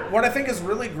 sure. What I think is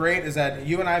really great is that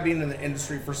you and I being in the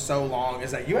industry for so long is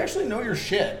that you actually know your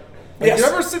shit. Like, Yes. you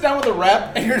ever sit down with a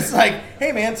rep and you're just like,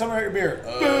 hey man, tell me about your beer.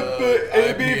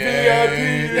 ABVIP.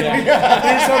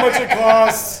 Here's how much it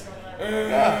costs.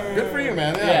 Yeah, good for you,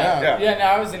 man. yeah. Yeah. No,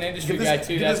 I was an industry Give guy this,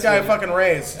 too. give That's this guy a what- fucking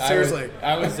raise. Seriously.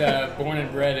 I was born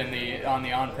and bred on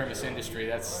the on-premise industry.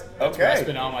 That's where I Okay.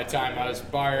 spent all my time. I was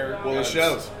bar. Well, it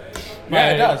shows.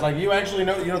 Yeah, it does. Like you actually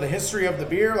know the history of the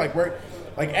beer.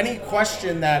 Like any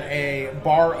question that a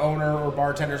bar owner or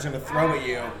bartender is going to throw at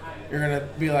you, you're going to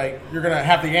be like, you're going to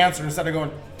have the answer instead of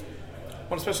going,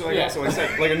 Well, especially like I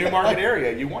said, like a new market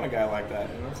area, you want a guy like that.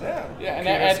 Yeah, and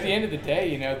at the end of the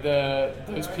day,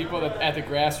 those people that at the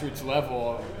grassroots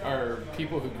level are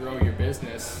people who grow your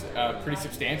business pretty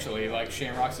substantially. Like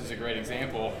Shamrocks is a great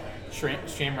example.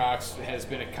 Shamrocks has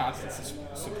been a constant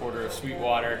supporter of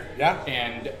Sweetwater. Yeah.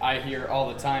 And I hear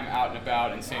all the time out and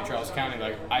about in St. Charles County,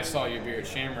 like, I saw your beer at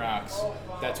Shamrocks.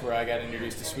 That's where I got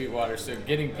introduced to Sweetwater. So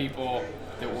getting people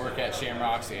that work at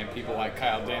Shamrocks and people like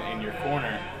Kyle Dent in your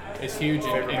corner is huge in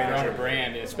growing a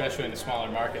brand, especially in a smaller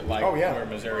market like where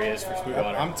Missouri is for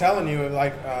Sweetwater. I'm telling you,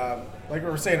 like we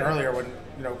were saying earlier, when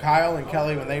Kyle and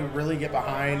Kelly, when they really get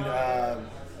behind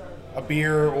a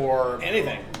beer or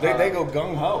anything, they go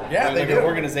gung ho. Yeah, they like do. An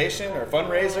organization or a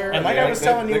fundraiser. And like I was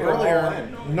telling you earlier,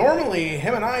 normally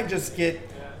him and I just get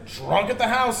drunk at the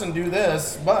house and do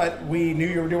this, but we knew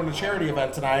you were doing a charity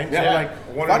event tonight. Yeah, so we're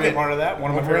like, wanted to be a part of that.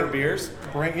 One of my favorite beers.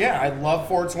 I love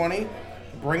 420.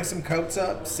 Bring some coats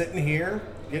up, sit in here,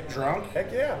 get drunk.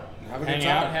 Heck yeah. Have a good Hang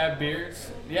time. out, have beers.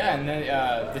 Yeah, and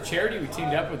then the charity we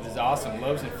teamed up with is awesome.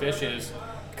 Loaves and Fishes.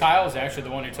 Kyle's actually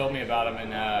the one who told me about them,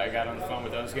 and I got on the phone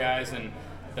with those guys, and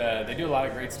they do a lot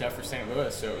of great stuff for St.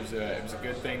 Louis, so it was a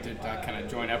good thing to kind of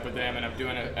join up with them. And I'm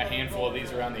doing a handful of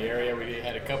these around the area. We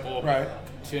had a couple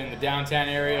in the downtown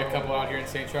area, a couple out here in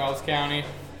St. Charles County,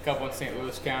 a couple in St.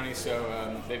 Louis County.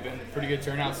 So they've been pretty good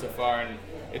turnout so far, and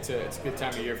it's a good time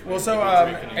of year for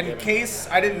in case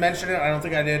I didn't mention it, I don't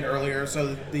think I did earlier.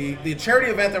 So the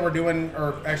charity event that we're doing,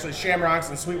 or actually Shamrocks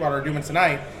and Sweetwater are doing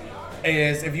tonight,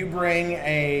 is if you bring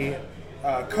a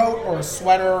coat or a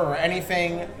sweater or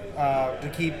anything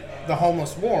to keep the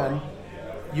homeless warm,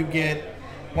 you get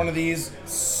one of these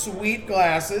sweet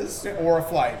glasses or a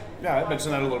flight. Yeah, I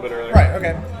mentioned that a little bit earlier. Right.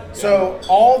 Okay. So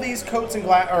all these coats and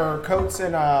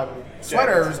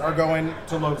sweaters are going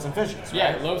to Loaves and Fishes. Right?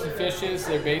 Yeah, Loaves and Fishes.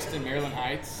 They're based in Maryland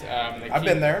Heights. I've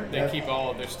been there. They keep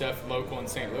all of their stuff local in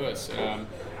St. Louis.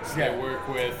 So they work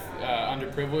with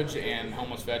underprivileged and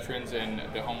homeless veterans and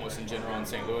the homeless in general in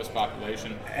St. Louis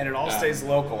population. And it all stays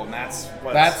local, and that's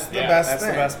the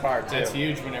best part too. That's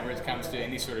huge whenever it comes to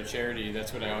any sort of charity.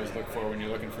 That's what I always look for when you're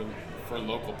looking for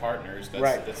local partners.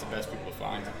 That's the best people to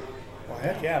find. Well,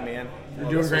 heck yeah, man. You're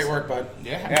doing great work, bud.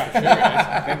 Yeah, sure,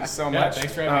 guys. Thank you so much.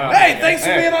 Thanks for having me. Hey, thanks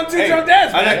for being on Two Drunk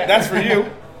Dads, man. That's for you.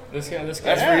 This guy. That's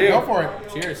for you. Go for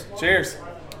it. Cheers.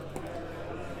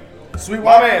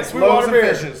 Sweetwater, man, Sweetwater Loaves and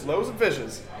beer. Fishes. Loaves and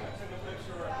Fishes.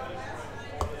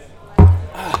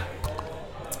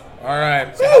 All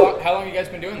right. So how long you guys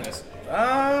been doing this?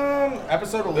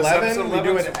 Episode 11. episode We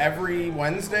do 11. it every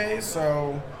Wednesday,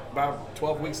 so About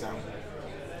 12 weeks now.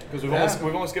 Because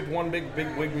we've only skipped one big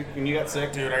week when you got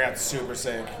sick. dude, I got super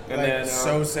sick. And Like, then,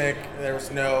 so sick. There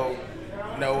was no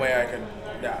way I could.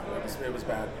 Yeah, it was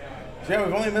bad. So yeah,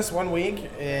 we've only missed 1 week,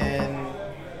 and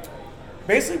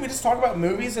basically we just talk about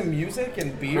movies and music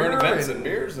and beer Current events and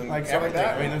beers and like stuff like everything.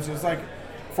 that. I mean, it's just like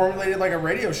formulated like a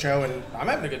radio show, and I'm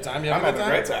having a good time. You I'm having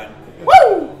having a a good great time? time.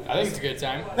 Woo! I think it's a good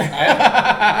time.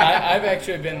 I've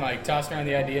actually been like tossing around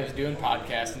the idea of doing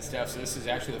podcasts and stuff. So this is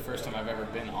actually the first time I've ever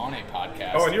been on a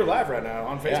podcast. Oh, and you're live right now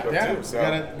on Facebook Yeah, too. So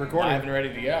got it recorded. live and ready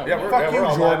to go. yeah, we're Fuck you,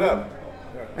 all Jordan. lined up.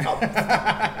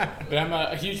 But I'm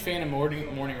a huge fan of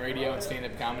morning radio and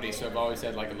stand-up comedy, so I've always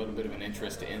had like a little bit of an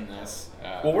interest in this.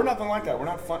 Well, we're nothing like that. We're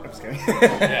not fun. I'm just kidding.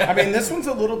 I mean, this one's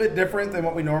a little bit different than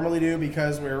what we normally do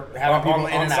because we're having On- people on-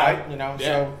 in on and site. out, you know.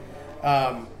 Yeah.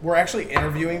 So we're actually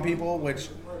interviewing people, which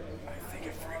I think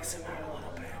it freaks them out a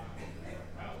little bit.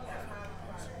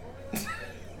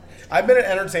 I've been an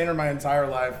entertainer my entire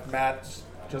life. Matt's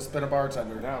just been a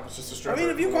bartender. No, it's just a I stripper. mean,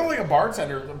 if you call like a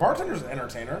bartender's an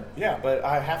entertainer. Yeah, but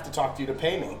I have to talk to you to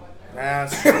pay me.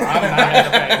 That's true. I'm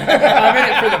not I'm in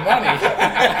it for the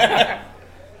money.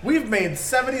 We've made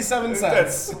 77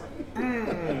 cents.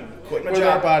 Quit my With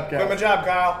job. our podcast. Quit my job,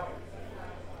 Kyle.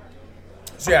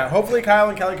 So yeah, hopefully Kyle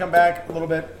and Kelly come back a little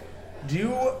bit. Do you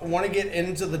want to get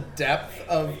into the depth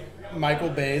of Michael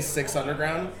Bay's Six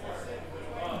Underground?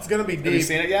 It's gonna be Have you deep.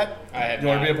 seen it yet? I have You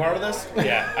want not. to be a part of this?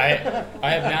 Yeah, I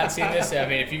have not seen this. I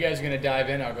mean, if you guys are going to dive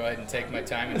in, I'll go ahead and take my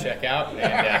time and check out.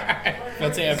 And,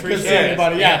 let's say I appreciate Good seeing it. you,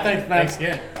 buddy. Yeah, thanks, man. Thanks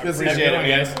again. Good seeing Appreciate you.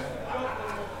 it, guys.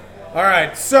 All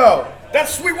right, so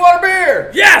That's Sweetwater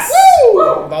beer. yes,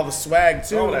 with all the swag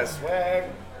too. All that swag.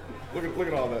 Look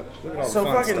at all that. Look at all So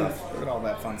the fun fucking- stuff. Look at all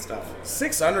that fun stuff.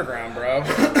 Six Underground, bro.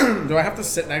 Do I have to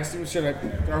sit next to you?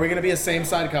 Are we gonna be a same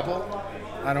side couple?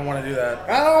 I don't want to do that.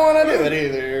 I don't want to do it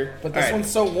either. But this one's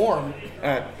so warm.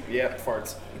 Yeah,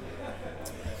 farts.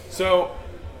 So,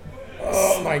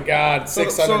 Oh my God,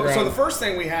 Six So Underground. the first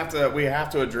thing we have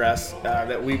to address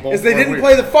that we both is they didn't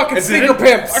play the fucking Sneaker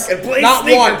Pimps. Not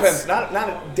once. Not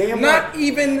a damn Not one.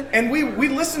 even. And we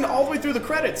listened all the way through the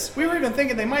credits. We were even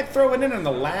thinking they might throw it in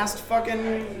the last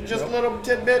fucking just little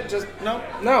tidbit. Just no,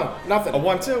 nothing. a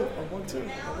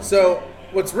 1-2. So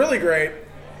what's really great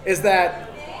is that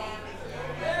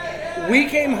we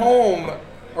came home,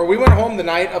 or we went home the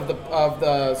night of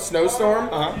the snowstorm,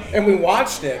 and we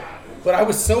watched it. But I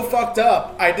was so fucked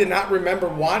up, I did not remember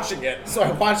watching it. So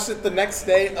I watched it the next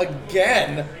day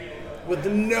again with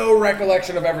no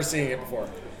recollection of ever seeing it before.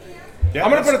 Yeah, I'm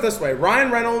going to put it this way.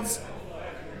 Ryan Reynolds,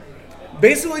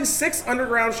 basically Six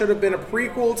Underground should have been a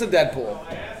prequel to Deadpool.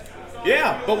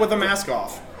 Yeah, but with a mask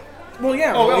off. Well,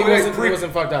 yeah. Oh, he wait,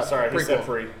 wasn't fucked up. Sorry, prequel. he said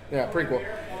pre. Yeah, prequel.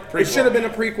 Prequel. It should have been a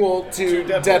prequel to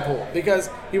Deadpool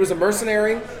because he was a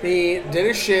mercenary. He did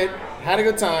his shit, had a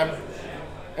good time.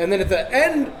 And then at the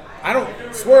end...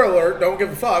 spoiler alert, don't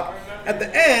give a fuck. At the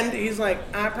end, he's like,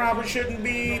 I probably shouldn't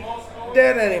be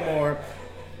dead anymore.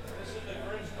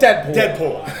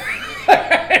 Deadpool.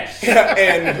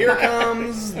 And here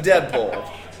comes Deadpool.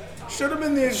 Should have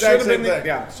been the exact same thing.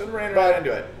 Should have ran right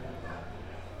into it.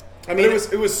 I mean,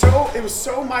 it was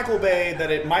so Michael Bay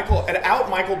that it out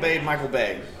Michael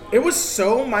Bay. It was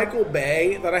so Michael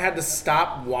Bay that I had to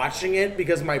stop watching it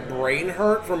because my brain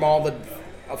hurt from all the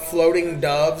floating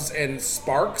doves and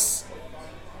sparks.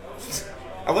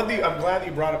 I'm glad that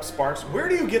you brought up sparks. Where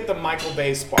do you get the Michael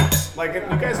Bay sparks? Like, you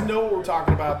guys know what we're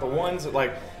talking about. The ones that,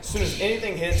 like, as soon as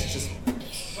anything hits, it's just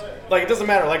like it doesn't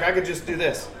matter. Like, I could just do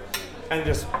this and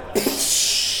just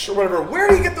or whatever. Where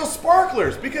do you get those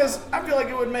sparklers? Because I feel like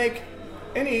it would make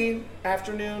any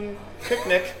afternoon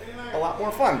picnic a lot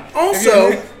more fun.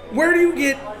 Also, where do you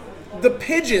get the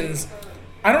pigeons?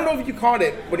 I don't know if you caught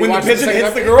it when you the watched pigeon the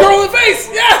hits the girl girl in the face.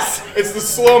 Yes, it's the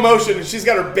slow motion, and she's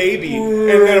got her baby, and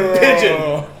then a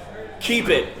pigeon. Keep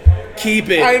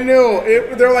it. I knew.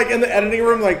 They're like in the editing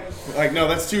room, like no,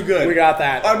 that's too good. We got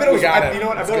that. I bet it was. We got it. You know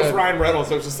what? I bet it was Ryan Reynolds.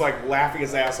 So it was just like laughing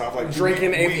his ass off, like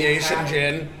drinking aviation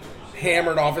gin,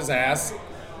 hammered off his ass.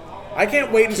 I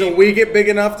can't wait until we get big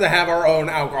enough to have our own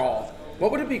alcohol.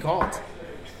 What would it be called?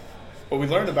 Well, we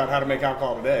learned about how to make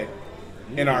alcohol today.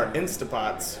 In our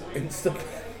Instapots.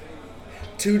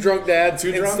 Two drunk dads,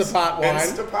 Two drunks, Instapot wine.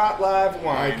 Instapot live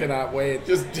wine. I cannot wait.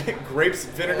 Just grapes,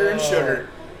 vinegar, and sugar.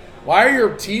 Why are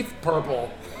your teeth purple?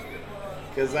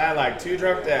 Because I like two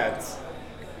drunk dads.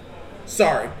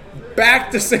 Sorry.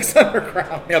 Back to Six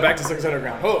Underground. Yeah, back to Six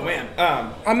Underground. Oh, man.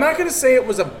 I'm not going to say it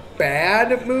was a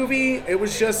bad movie. It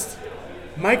was just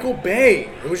Michael Bay.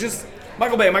 It was just...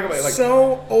 Michael Bay. Like,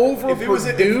 so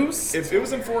overproduced. If it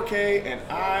was in 4K and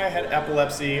I had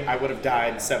epilepsy, I would have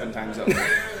died 7 times over.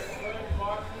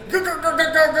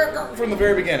 From the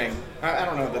very beginning. I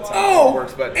don't know if that's how it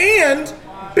works, but... And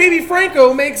Baby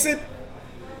Franco makes it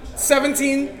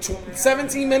 17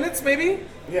 minutes, maybe?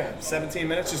 Yeah, 17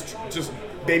 minutes, just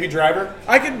Baby Driver.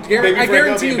 I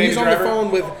guarantee you he's on the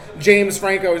phone with James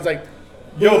Franco. He's like,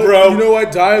 yo, bro. You know I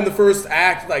die in the first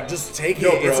act. Like, just take it.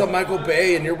 Bro. It's a Michael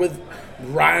Bay, and you're with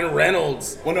Ryan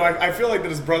Reynolds. Well, no, I feel like that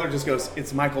his brother just goes,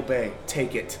 it's Michael Bay.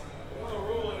 Take it.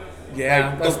 Yeah,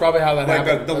 like, that's probably how that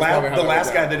happened. The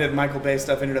last guy that did Michael Bay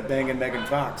stuff ended up banging Megan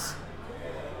Fox.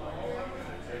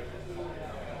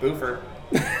 Boofer.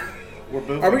 We're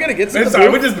boofing. Are we gonna get to the booth? Sorry,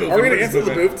 we're just boofing. Are we gonna get to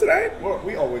the booth today?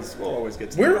 We'll always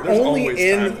get to the booth. There's We're only always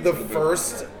in time the for booth.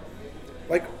 first.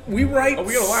 Like, we write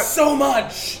we got a lot. so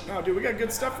much. No, dude, we got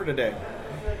good stuff for today.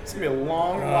 It's gonna be a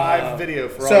long live video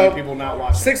for all so, you people not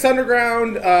watching. Six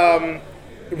Underground.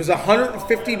 It was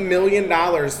 $150 million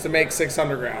to make Six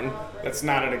Underground. That's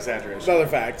not an exaggeration. Another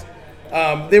fact.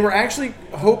 They were actually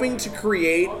hoping to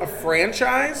create a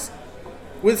franchise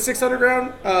with Six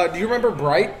Underground. Do you remember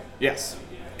Bright? Yes.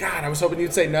 God, I was hoping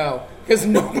you'd say no, because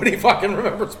nobody fucking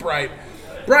remembers Bright.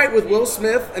 Bright with Will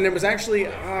Smith, and it was actually,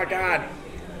 oh God.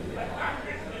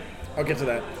 I'll get to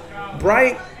that.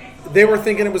 Bright, they were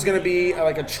thinking it was going to be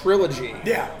like a trilogy.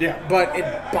 Yeah. But it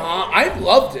bombed. I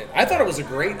loved it. I thought it was a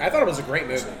great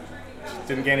movie.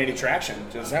 Didn't gain any traction.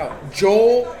 Just No.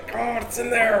 Joel, it's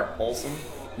in there. Olsen.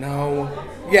 No.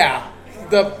 Yeah.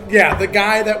 The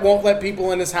guy that won't let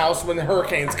people in his house when the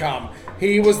hurricanes come.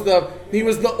 He was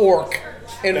the orc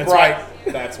in Bright.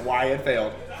 That's why it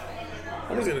failed.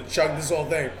 I'm just gonna chug this whole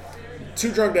thing.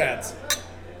 Two drunk dads.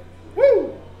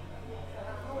 Woo!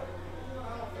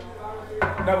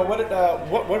 No,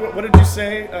 but what did you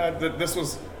say that this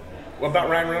was about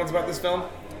Ryan Reynolds about this film?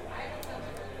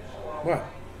 What?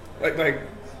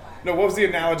 No, what was the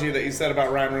analogy that you said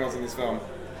about Ryan Reynolds in this film?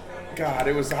 God,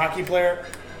 it was a hockey player.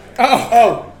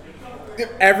 Oh.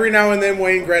 Every now and then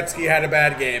Wayne Gretzky had a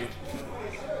bad game.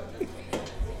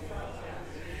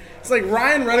 like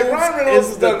Ryan Reynolds,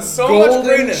 Has done the so much golden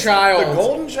greatness. child The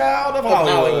golden child of of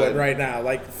Hollywood. Hollywood right now.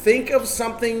 Like, think of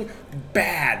something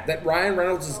bad that Ryan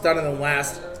Reynolds has done in the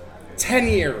last 10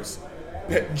 years.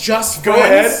 Just Go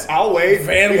Friends, ahead. I'll wait.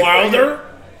 Van Wilder,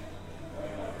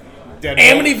 Deadpool.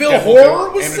 Amityville Horror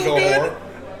was so Amityville good. Horror.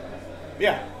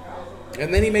 Yeah.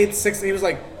 And then he made 6. He was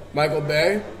like, Michael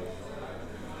Bay,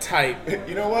 tight.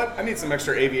 You know what? I need some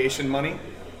extra aviation money.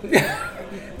 They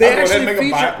I'll go ahead and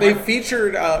actually make a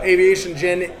featured Aviation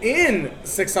Gin in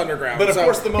 6 Underground. But of So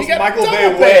course, the he most got Michael double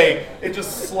Bay pay. way, it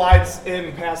just slides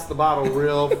in past the bottle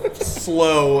real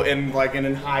slow and like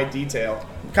in high detail.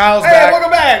 Kyle's Hey, back.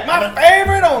 welcome back. My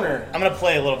favorite owner. I'm gonna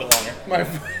play a little bit longer. My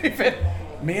favorite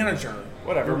manager.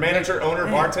 Whatever. Manager, owner,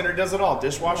 bartender does it all.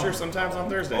 Dishwasher sometimes on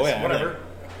Thursdays. Oh yeah, Whatever.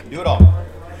 Do it all.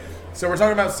 So we're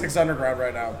talking about 6 Underground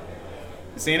right now.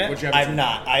 Seen it? Which you haven't I've seen.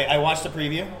 not. I watched the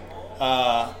preview.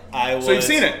 So you've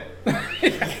seen it?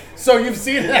 So you've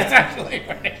seen it. That's actually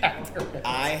right after.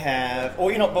 I have.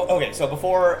 Oh, okay. So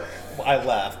before I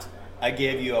left, I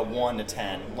gave you a 1 to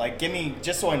 10. Like, give me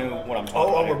just so I knew what I'm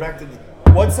talking about. we're here. back to the.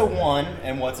 What's a 1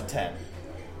 and what's a 10?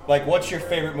 Like, what's your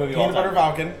favorite movie of all Peanut Butter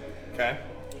time? Falcon. Okay.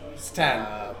 It's 10.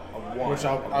 A one. Which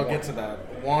I'll get to that.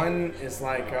 1 is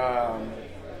like,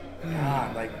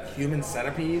 like Human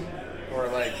Centipede, or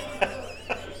like,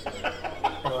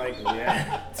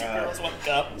 yeah. Two Girls, One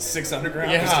Cup. 6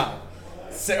 Underground. Yeah.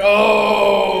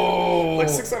 Oh. Like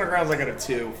 6 Underground's like at a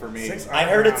 2 for me. I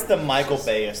heard it's the Michael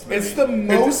Bayest movie. It's the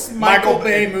most Michael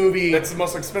Bay movie. It's the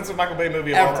most expensive Michael Bay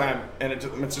movie of Ever. all time, and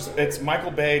it's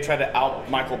Michael Bay tried to out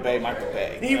Michael Bay.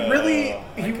 He really,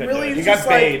 He just got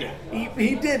bayed.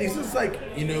 He did. He's just like,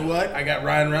 you know what? I got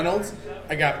Ryan Reynolds.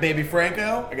 I got Baby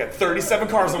Franco. I got 37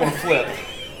 cars I want to flip.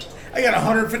 I got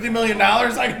 $150 million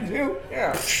I can do.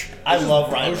 Yeah. I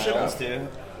love Ryan blow shit Reynolds up. too,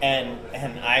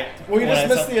 and I. Well, you when just I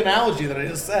missed saw- the analogy that I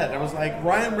just said. I was like,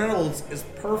 Ryan Reynolds is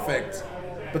perfect,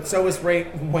 but so is Wayne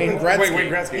Gretzky. Wayne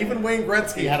Gretzky. Even Wayne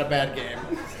Gretzky had a bad game.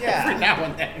 Yeah. Every now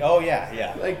and then. Oh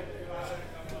yeah. Like,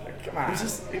 Come on. he's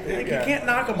just, like, you can't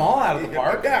knock them all out of the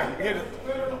park. Yeah. Hey,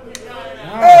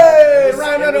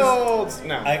 Ryan it was- Reynolds.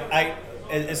 No. I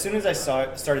as soon as I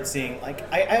started seeing,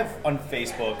 like, I have on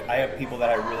Facebook, I have people that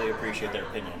I really appreciate their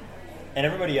opinion, and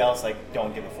everybody else like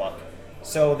don't give a fuck.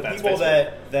 So the That's people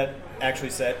Facebook. that actually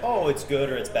said, oh, it's good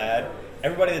or it's bad,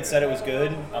 everybody that said it was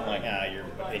good, I'm like, your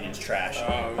opinion's trash.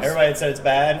 Everybody that said it's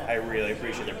bad, I really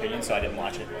appreciate their opinion, so I didn't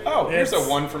watch it. Oh, here's a It's-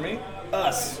 1 for me.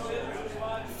 Us.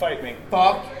 Fight me.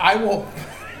 Fuck, I will.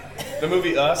 The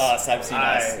movie Us. I've seen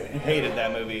I Us. hated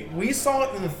that movie. We saw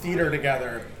it in the theater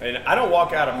together. And I don't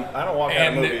walk out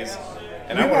of movies.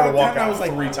 And I We wanted to walk and I out was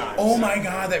like, 3 times. oh my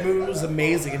god, that movie was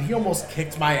amazing, and he almost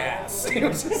kicked my ass. He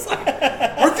was just like,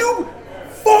 are you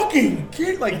fucking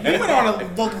kidding? Like, he went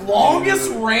on the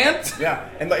longest rant. Yeah,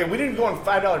 and we didn't go on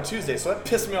 $5 Tuesday, so that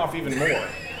pissed me off even more.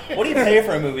 What do you pay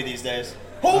for a movie these days?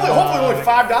 Hopefully only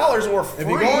 $5 or free. If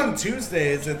you go on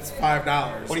Tuesdays, it's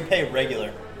 $5. What do you pay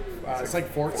regular? It's like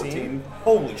 14.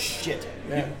 Holy shit.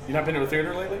 Yeah. You not been to a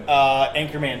theater lately?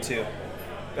 Anchorman 2.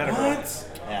 Better go.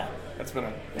 What? Yeah. That's been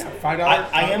a $5.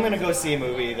 I am going to go see a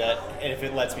movie that, if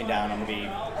it lets me down, I'm going to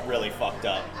be really fucked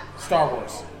up. Star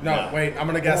Wars. No, No. wait, I'm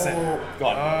gonna guess it. Go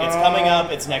on. It's coming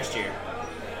up. It's next year.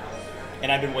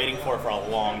 And I've been waiting for it for a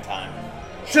long time.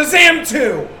 Shazam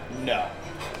 2. No.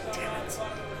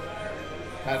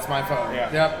 That's my phone.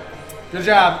 Yeah. Yep. Good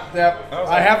job. Yep. That was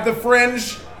I like- have the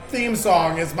Fringe theme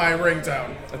song as my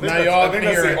ringtone. Now you all I think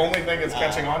can that's hear the it. only thing it's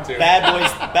catching on to. Bad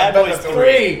Boys. Bad Boys that's 3.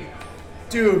 3.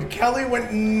 Dude, Kelly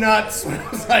went nuts when I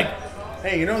was like,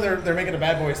 hey, you know they're making a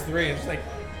Bad Boys 3. And she's like,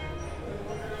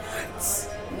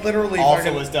 what? Literally Also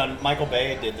fucking... was done. Michael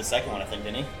Bay did the second one, I think,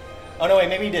 didn't he? Oh no, wait,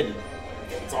 maybe he didn't.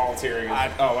 It's all tearing.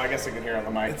 I guess I can hear on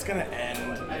the mic. It's gonna end.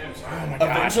 Oh my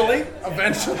god. Eventually?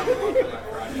 Eventually.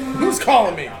 Who's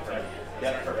calling me?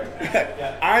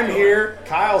 I'm here.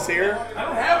 Kyle's here. I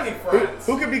don't have any friends.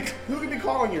 Who could be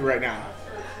calling you right now?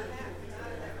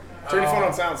 Turn your phone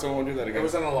on sound so we won't do that again. It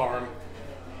was an alarm.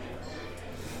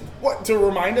 What, to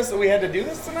remind us that we had to do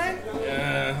this tonight?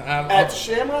 At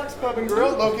Shamrocks Pub and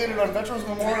Grill, located on Veterans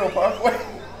Memorial Parkway.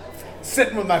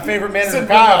 Sitting with my favorite manager, Sitting with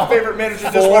Kyle. my favorite manager,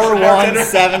 dishwasher, bartender.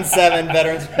 4177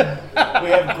 veterans. We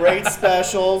have great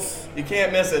specials. You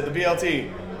can't miss it. The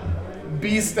BLT.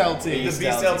 Beast LT. The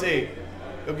Beast LT.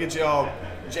 It'll get you all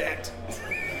jacked.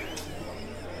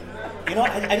 You know,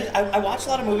 I watch a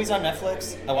lot of movies on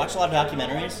Netflix. I watch a lot of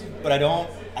documentaries, but I don't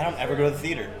ever go to the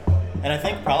theater. And I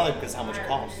think probably because how much it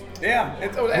costs. Yeah.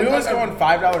 We always go on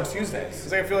 $5 Tuesdays.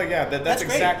 'Cause I feel like, that's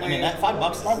great. exactly. I mean, that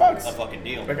 $5 is $5. a fucking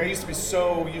deal. Like I used to be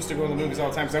so used to going to the movies all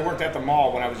the time because I worked at the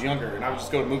mall when I was younger, and I would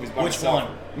just go to movies by Which myself.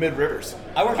 one? Mid Rivers.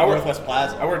 I worked at Northwest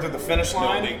Plaza. I worked at the Finish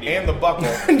Line big deal. and the Buckle.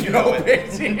 No big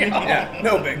deal. Yeah,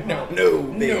 no big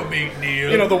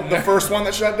deal. You know the first one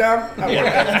that shut down.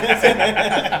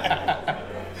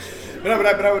 But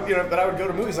I would go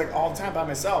to movies like all the time by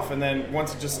myself, and then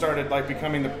once it just started like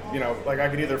becoming like I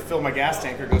could either fill my gas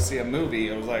tank or go see a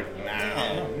movie. I was like, nah.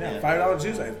 Yeah, $5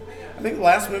 Tuesday. I think the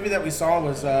last movie that we saw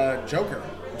was Joker.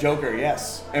 Joker,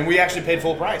 yes, and we actually paid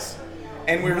full price,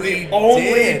 and we were We the only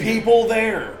did. people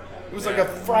there. It was like a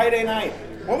Friday night.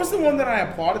 What was the one that I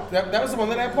applauded? That was the one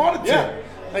that I applauded Yeah. to.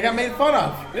 I got made fun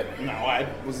of. No, I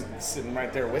was sitting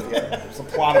right there with you. It was a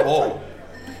plot of bull.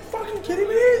 Fucking kidding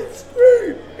me? It's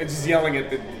great. And just yelling at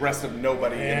the rest of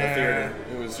nobody in the Yeah. theater.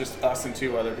 It was just us and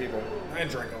 2 other people. I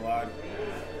drank a lot.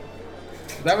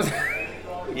 That was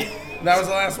that was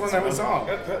the last one that we saw.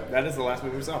 That is the last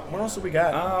movie we saw. What else do we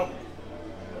got?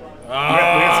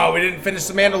 got- We didn't finish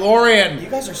The Mandalorian. You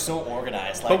guys are so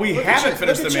organized. Like, But we look at haven't your-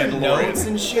 finished look The at your Mandalorian. notes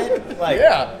and shit. Like,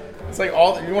 Yeah. It's like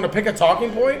all you want to pick a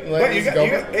talking point? Like, Wait, you just got, go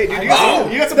you for got, it? hey, dude, you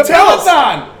Oh, got some the tells.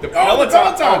 Peloton! The Oh, the Peloton.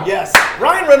 Peloton. Oh, yes.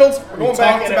 Ryan Reynolds. We're We going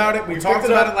back talked in about it. We talked picked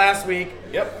about up. it last week.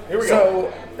 Yep. Here we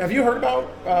go. So, have you heard about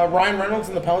Ryan Reynolds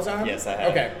and the Peloton? Yes, I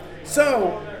have. Okay.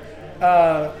 So,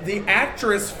 the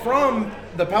actress from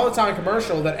the Peloton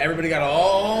commercial that everybody got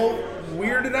all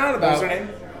weirded out about. What was her name?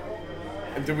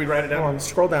 Did we write it down? Hold on,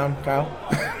 scroll down, Kyle.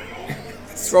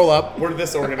 Scroll up. Where did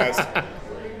this organized?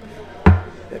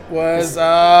 It was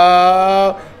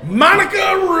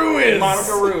Monica Ruiz.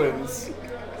 Monica Ruiz.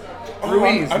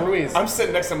 Ruiz. I'm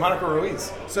sitting next to Monica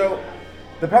Ruiz. So,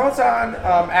 the Peloton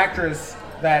actress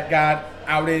that got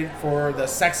outed for the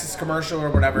sexist commercial or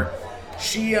whatever,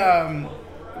 she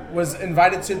was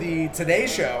invited to the Today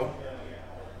Show,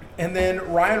 and then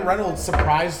Ryan Reynolds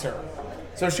surprised her.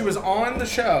 So she was on the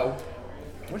show.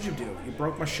 What'd you do? You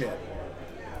broke my shit.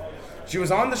 She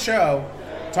was on the show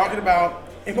talking about,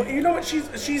 and you know what? She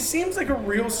seems like a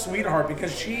real sweetheart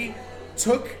because she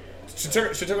took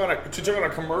on a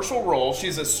commercial role.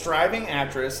 She's a striving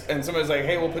actress, and somebody's like,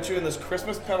 "Hey, we'll put you in this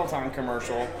Christmas Peloton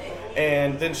commercial,"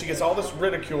 and then she gets all this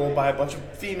ridicule by a bunch of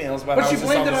females about. But how she it's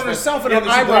just blamed all it this on fake- herself and yeah, her she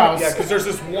blamed it- eyebrows. Yeah, because there's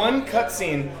this one cut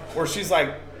scene where she's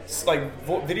like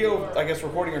video, I guess,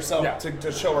 recording herself Yeah.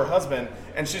 to show her husband,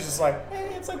 and she's just like,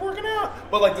 "Hey, it's like working out,"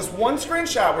 but like this one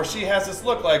screenshot where she has this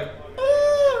look like.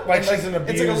 like and, she's an it's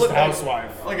abused like a look,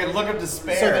 housewife. like a look of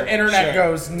despair. So the internet Sure.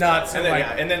 goes nuts. And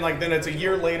then it's a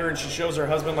year later, and she shows her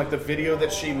husband like the video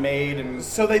that she made, and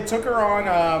So they took her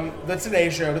on the Today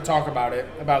Show to talk about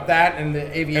that and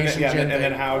the aviation gin and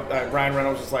then thing. how Ryan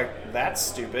Reynolds was like, "That's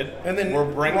stupid." And then we're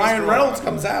bringing this Ryan girl Reynolds on.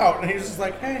 comes out and he's just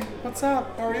like, "Hey, what's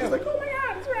up? How are you?" He's like, "Oh my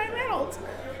God, it's Ryan Reynolds!"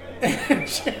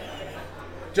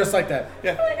 Just like that.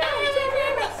 Yeah.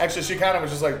 Actually, she kind of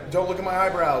was just like, "Don't look at my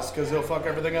eyebrows because he'll fuck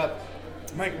everything up."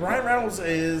 I'm like, Ryan Reynolds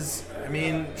is. I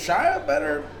mean, Shia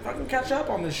better fucking catch up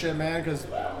on this shit, man, because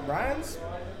Ryan's.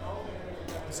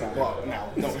 Sorry. Well, no,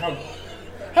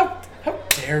 How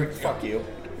dare you? fuck you.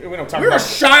 We don't talk We're a about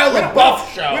Shia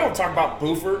LaBeouf show. We don't talk about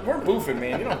Boofer. We're boofing,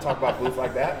 man. You don't talk about boof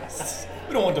like that.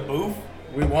 We don't want the booth.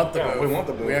 We want the Yeah, booth. we want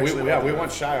the boof. We actually want the booth.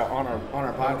 Shia on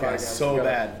our podcast so Yeah.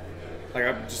 bad. Like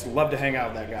I just love to hang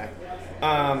out with that guy.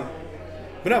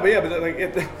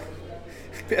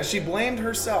 Yeah, she blamed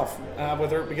herself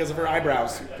because of her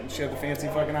eyebrows. She had the fancy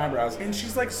fucking eyebrows. And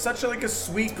she's like such a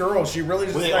sweet girl. She really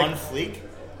just Were they like on fleek?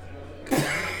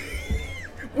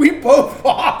 we both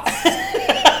lost.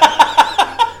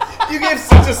 You gave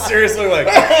such a serious look, like,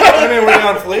 I mean, were they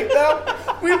on fleek though?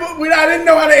 I didn't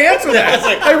know how to answer that. It's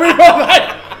like, we both like,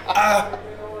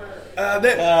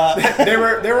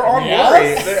 They were on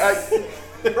Yes? worry.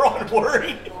 They're on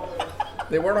worry.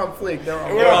 they weren't on fleek. They were on.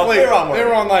 They were on They fleek. were on They worry.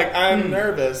 were on like, I'm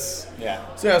nervous. Yeah.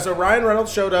 So Ryan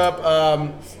Reynolds showed up.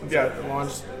 Yeah.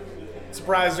 Launched.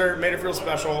 Surprised her, made her feel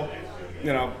special.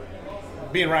 You know,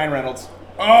 being Ryan Reynolds.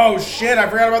 Oh shit! I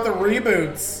forgot about the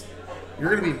reboots. You're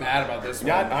gonna be mad about this one.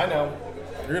 Yeah, I know.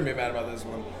 You're gonna be mad about this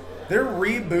one. They're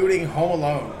rebooting Home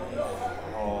Alone.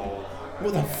 Oh.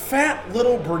 With a fat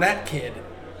little brunette kid.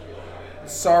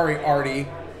 Sorry, Artie.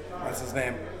 That's his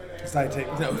name. Because I take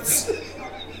notes.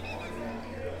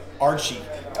 Archie.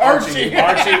 Archie.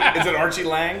 Is it Archie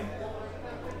Lang?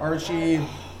 Archie.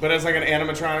 But it's like an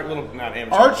animatronic little, not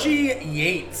animatronic. Archie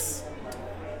Yates.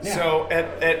 Yeah. So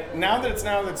now that it's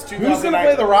 2009. Who's gonna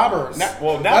play the robbers?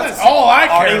 Now That's that all I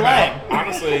care Artie about. Lang.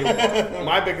 honestly,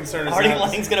 my big concern is Artie that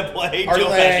Lang's gonna play Artie Joe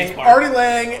Lang, Pesci's part. Artie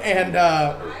Lang,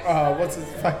 and what's his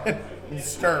fucking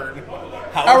Stern?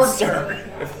 Howard Stern.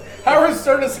 Howard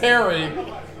Stern is Harry.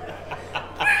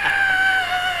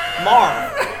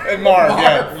 Marv. And Marv,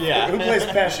 Marv. Yeah. Who plays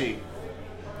Pesci?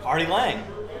 Artie Lang.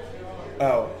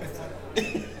 Oh.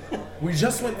 We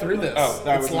just went through this. Oh,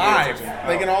 that it's was a good live. attention.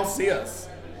 They Oh. can all see us.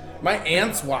 My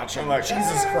aunt's watching. I'm like,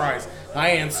 Jesus Christ. Hi,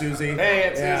 Aunt Susie. Hey,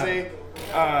 Aunt Yeah. Susie.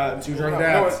 Two drunk no,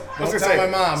 dads. I was Don't gonna tell say, my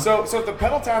mom. So if the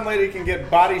Pedal Time lady can get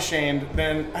body shamed,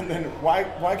 then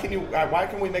why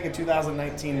can we make a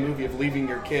 2019 movie of leaving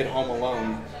your kid home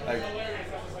alone? Like,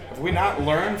 have we not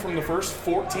learned from the first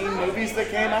 14 movies that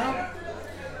came out?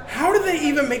 How did they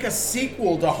even make a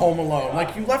sequel to Home Alone?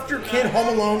 Like, you left your kid home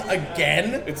alone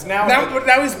again? It's now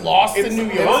he's lost in New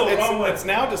York? It's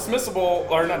now dismissible,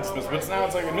 or not dismissible. It's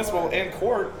like admissible in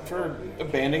court for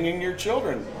abandoning your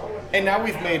children. And now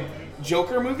we've made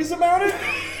Joker movies about it.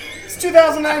 It's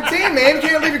 2019, man. You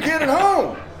can't leave your kid at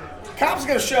home. Cops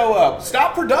gonna show up.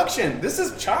 Stop production. This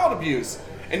is child abuse.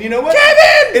 And you know what?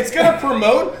 Kevin! It's gonna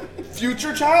promote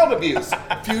future child abuse.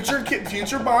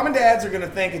 Future mom and dads are gonna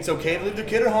think it's okay to leave their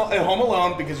kid at home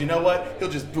alone because you know what? He'll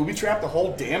just booby trap the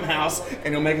whole damn house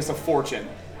and he'll make us a fortune.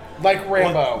 Like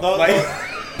Rambo.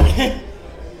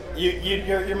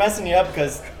 You're messing me up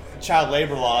because child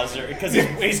labor laws, or because he's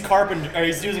using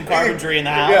carpentry in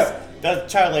the house. Yeah. The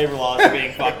child labor laws are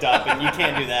being fucked up, and you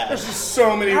can't do that. There's just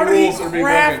so many How did he rules that are being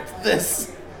broken. craft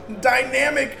this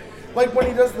dynamic? Like when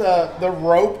he does the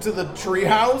rope to the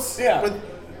treehouse? Yeah.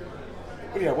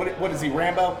 What is he,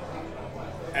 Rambo?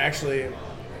 Actually,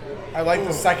 I like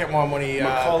the second one when he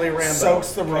Macaulay Rambo.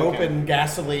 soaks the rope Okay. in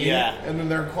gasoline, Yeah. and then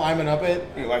they're climbing up it.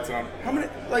 He lights it on. How many,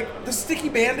 like the sticky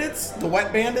bandits, the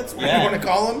wet bandits, whatever Yeah. you want to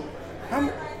call them?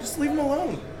 Just leave them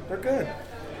alone. They're good.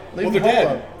 Leave Well, them they're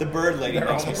alone. dead. The bird lady They're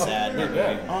makes me all- sad. they're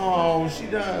dead. Oh, she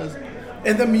does.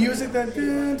 And the music that.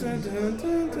 Dun, dun, dun,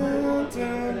 dun, dun,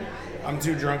 dun. I'm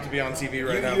too drunk to be on TV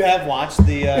right now. You have watched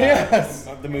the Yes.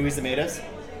 the movies that made us.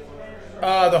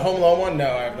 The Home Alone one? No,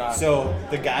 I have not. So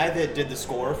the guy that did the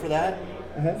score for that,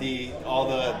 Mm-hmm.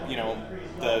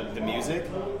 the music,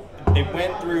 it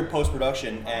went through post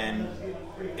production and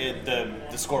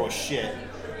the score was shit.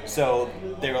 So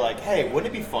they were like, hey,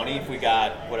 wouldn't it be funny if we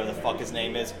got whatever the fuck his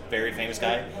name is, very famous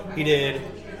guy. He did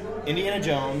Indiana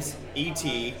Jones,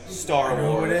 E.T., Star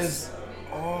Wars. Oh, it is.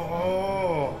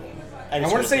 Oh. I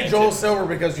just want to forget say his Joel name. Silver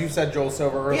because you said Joel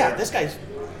Silver earlier. Yeah, this guy's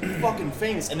fucking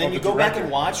famous. And then Oh, you the go back director.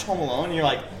 and watch Home Alone, and you're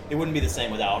like, it wouldn't be the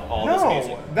same without all this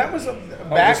music. No, that was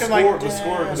back the in like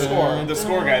the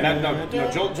score guy. No,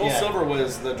 Joel Yeah. Silver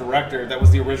was the director. That was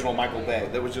the original Michael Bay.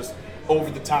 That was just over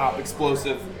the top,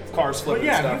 explosive, cars But flipping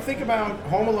yeah, and if you stuff. think about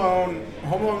Home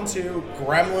Alone 2,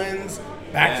 Gremlins,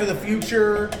 Back to Yeah. the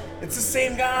Future, it's the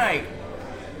same guy.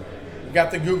 You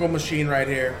got the Google machine right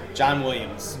here. John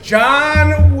Williams.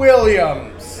 John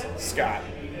Williams. Scott,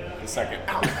 the second.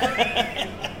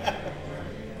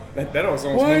 that was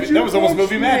almost Why'd movie, you that was almost punch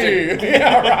movie me? magic.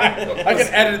 Yeah, right. I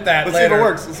can edit that Let's see if later. it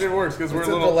works. Let's see if it works because we're It's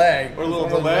a a little delay. We're a little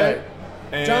It's on a delay.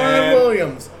 delay. John And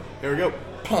Williams. Here we go.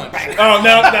 Punch. Oh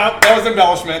no, that was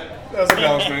embellishment. That was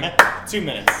embellishment. 2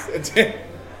 minutes.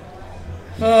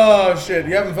 Oh shit!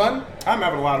 You having fun? I'm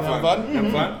having a lot of fun. Having fun?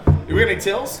 Having fun. Do we got any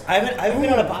tills? I haven't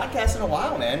been on a podcast in a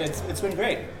while, man. It's been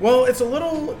great. Well, it's a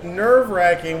little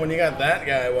nerve-wracking when you got that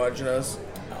guy watching us.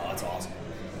 Oh, that's awesome.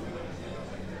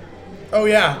 Oh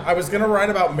yeah, I was gonna write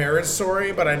about Marriage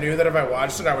Story, but I knew that if I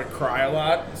watched it, I would cry a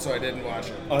lot, so I didn't watch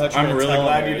it. Oh, that's I'm really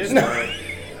glad you didn't.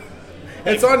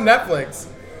 It's on Netflix.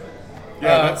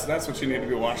 Yeah, that's what you need to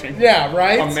be watching. Yeah,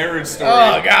 right. A Marriage Story.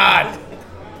 Oh God!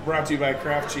 Brought to you by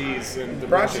Kraft Cheese and the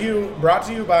Brought to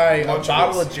you by a Lunchables.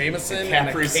 bottle of Jameson and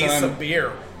a Capri case Sun. of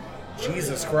beer.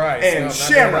 Jesus Christ! and No, not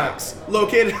Shamrocks,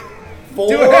 located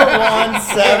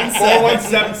 4177.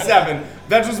 4177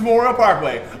 Veterans Memorial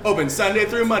Parkway. Open Sunday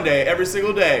through Monday every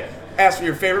single day. Ask for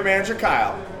your favorite manager,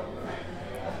 Kyle.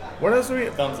 What else are we?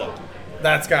 Thumbs up.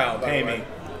 That's Kyle. By Pay the way. me.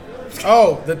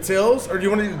 Oh, the tills, or do you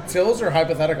want to do tills or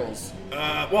hypotheticals?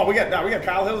 Well, we got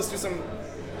Kyle Hill. Let's do some.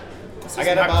 I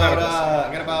got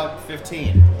about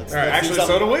 15. Let's All right, do actually,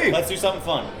 something- so do we. Let's do something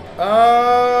fun.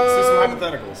 Let's do some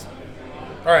hypotheticals.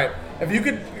 All right. If you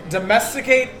could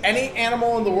domesticate any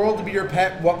animal in the world to be your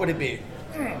pet, what would it be?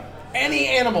 Any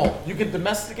animal. You could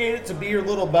domesticate it to be your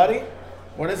little buddy.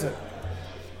 What is it?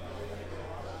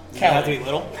 You have to be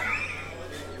little.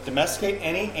 Domesticate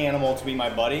any animal to be my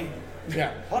buddy.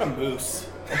 Yeah. What a moose.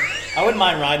 I wouldn't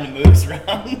mind riding a moose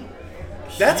around.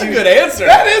 That's a good answer.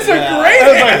 That is a Yeah. great It's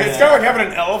like- answer. it's kind of like having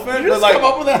an elephant, You but just like come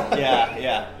up with that.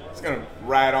 Yeah. it's gonna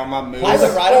ride on my moose. I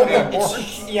would ride on Yeah, a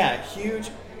moose. Yeah, huge.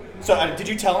 So did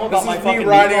you tell him This about my is me fucking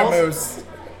riding meatballs? a moose.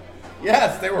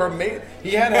 Yes, they were amazing.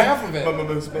 He had half of it. Bum, bum,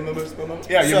 moose.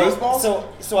 Yeah, your moose balls.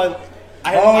 So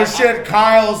I Oh I- shit,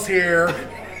 Kyle's here.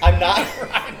 I'm not.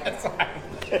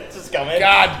 It's just coming.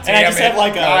 God damn And I just it. have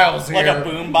like Kyle's a here.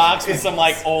 boom box with some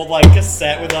like old like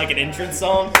cassette with like an entrance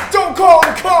song. Don't call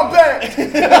him combat.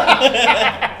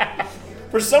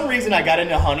 For some reason, I got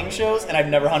into hunting shows, and I've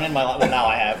never hunted in my life. Well, now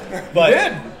I have. But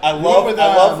did. I You love went with,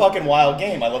 I love fucking wild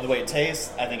game. I love the way it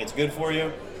tastes. I think it's good for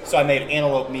you. So I made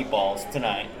antelope meatballs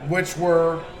tonight. Which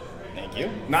were Thank you.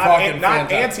 Not Fucking not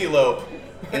fantastic. antelope,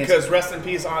 because rest in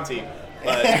peace, Auntie.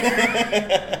 But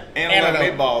antelope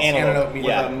meatballs. Antelope with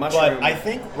Yeah, a mushroom. but I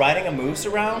think riding a moose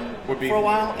around Would be for a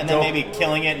while, and then dope. maybe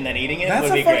killing it and then eating it that's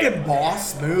would a be fucking great.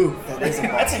 boss move.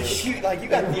 That's a huge, like you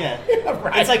got, yeah.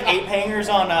 Right. It's like 8 hangers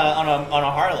on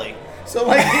a Harley. So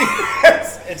like,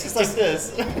 It's just like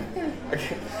this.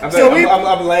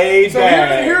 I'm laid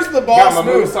back. here's the Got boss my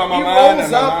move. moose on my He mind rolls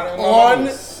and my up mind on my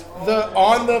moose.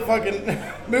 on the fucking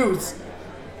moose.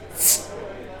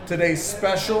 Today's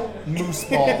special moose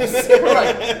balls.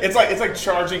 It's like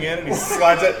charging in, and he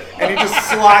slides it, and he just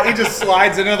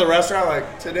slides into the restaurant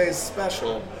like today's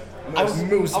special. I would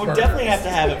Moose burgers. definitely have to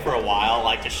have it for a while,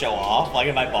 like to show off. Like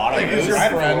if I bought a Like, moose. your Ride it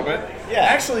for a friend. little bit. Yeah.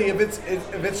 Actually, if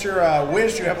it's your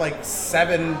wish, you have like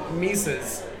 7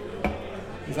 Mises.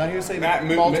 Is that how you say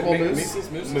multiple moose?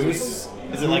 Moose.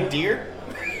 Is it like deer?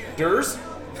 Durs?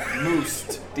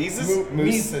 Moose. Deeses?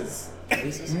 Mises.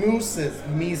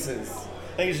 Mises.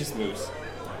 I think it's just moose.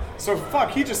 So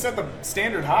fuck, he just set the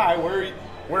standard high.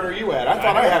 Where are you at? I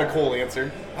thought I had a cool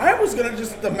answer. I was gonna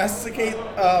just domesticate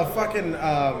a fucking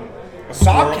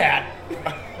bobcat.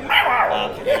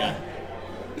 Yeah.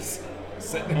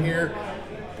 Sitting here,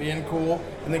 being cool,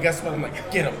 and then guess what? I'm like,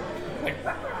 get him. Like,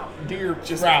 deer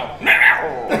just growl.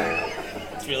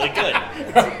 It's really good.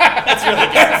 That's really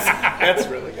good. That's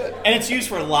really good. And it's used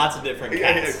for lots of different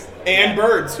cats. And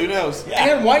birds, who knows?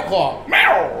 Yeah. And White Claw.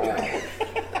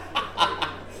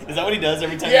 Is that what he does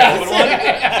every time Yes. you open one?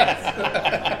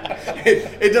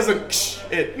 It doesn't.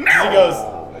 It He goes,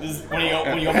 when you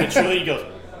open it truly, he goes,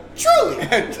 Truly.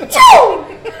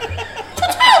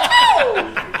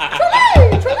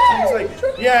 He's like,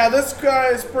 yeah, this guy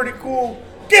is pretty cool.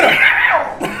 Get him.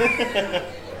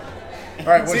 All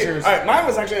right, what's yours? All right, mine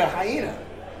was actually a hyena.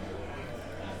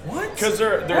 What? Because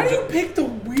they're Why do you pick the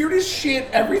weirdest shit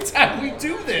every time we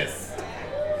do this?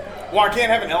 Well, I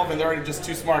can't have an elephant. They're already just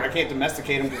too smart. I can't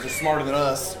domesticate them because they're smarter than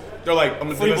us. They're like, I'm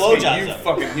gonna Free domesticate blowjobs, you, though.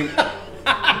 fucking human.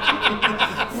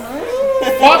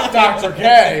 Fuck Dr.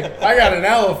 K. I got an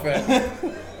elephant.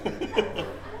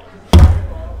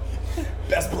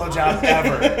 Best blowjob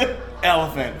ever.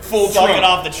 Elephant, full suck trunk. it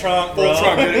off the trunk, bro. Full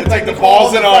trunk. It's like the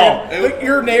balls and all. Look,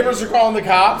 your neighbors are calling the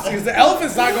cops because the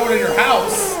elephant's not going in your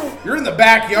house. You're in the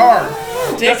backyard.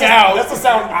 Dick out. That's the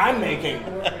sound I'm making.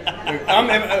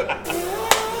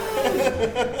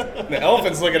 The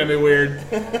elephant's looking at me weird.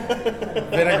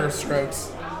 Vinegar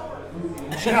strokes.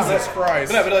 Jesus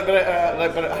Christ.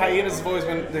 But hyenas have always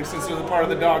been since they're part of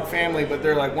the dog family, but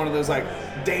they're like one of those like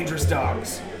dangerous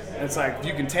dogs. And it's like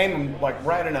you can tame them like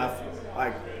right enough,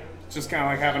 like just kind of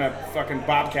like having a fucking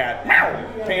bobcat,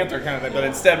 panther kind of thing. But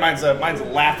instead, mine's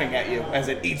laughing at you as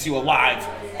it eats you alive.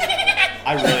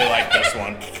 I really like this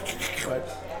one. But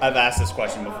I've asked this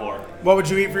question before. what would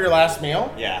you eat for your last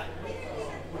meal? Yeah.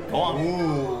 Go on.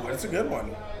 Ooh, that's a good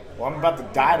one. Well, I'm about to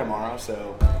die tomorrow, so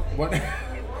What?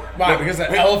 Why? Because the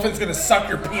elephant's gonna suck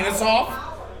your penis off?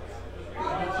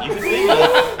 You can leave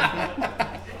it.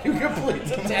 You complete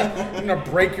the death. I'm gonna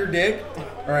break your dick.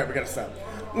 All right, we gotta stop.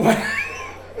 All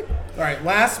right,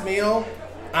 last meal.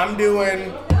 I'm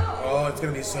doing. Oh, it's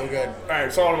gonna be so good. all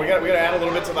right. So we got to add a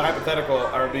little bit to the hypothetical.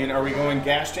 Are we going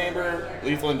gas chamber,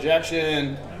 lethal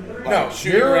injection, No,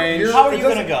 shooting range? How are It you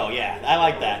going to doesn't- go? Yeah, I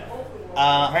like that.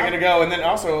 Am I gonna go? And then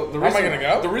also the reason am I gonna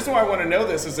go? The reason why I want to know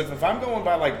this is if I'm going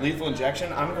by like lethal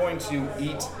injection, I'm going to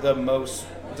eat the most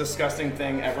disgusting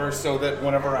thing ever, so that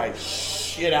whenever I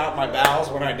shit out my bowels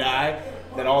when I die,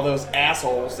 that all those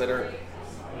assholes that are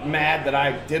mad that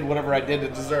I did whatever I did to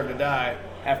deserve to die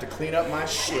have to clean up my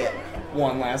shit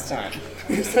one last time.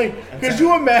 It's like, could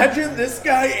you imagine this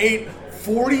guy ate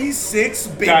 46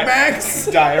 Big Macs?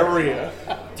 Diarrhea.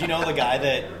 Do you know the guy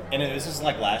that, and it was just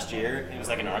like last year, it was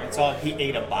like in Arkansas, he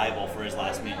ate a Bible for his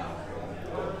last meal.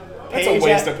 That's a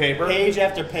waste of paper. Page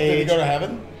after Did page. he go to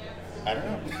heaven? I don't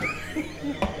know.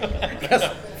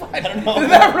 I don't know. Did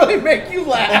that really make you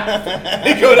laugh?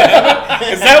 You go to heaven?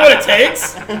 Is that what it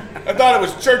takes? I thought it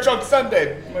was church on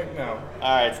Sunday. I'm like, no.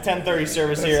 All right, it's 10:30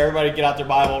 service here. Everybody get out their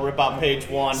Bible, rip out page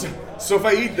 1. So if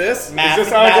I eat this, is Matthew,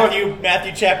 this how I go?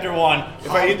 Matthew chapter 1.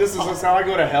 If I eat this, is this how I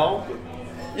go to hell?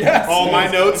 Yes. All my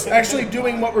notes. Actually,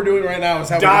 doing what we're doing right now is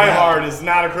how we Die do that. Hard is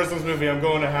not a Christmas movie. I'm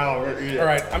going to hell. All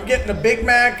right, I'm getting a Big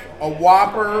Mac, a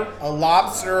Whopper, a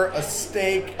lobster, a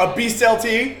steak. A beef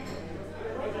LT.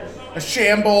 a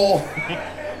shamble.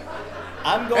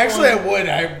 I'm going. Actually,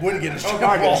 I would get a shamble.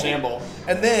 I get a shamble.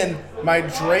 And then my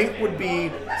drink would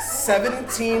be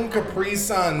 17 Capri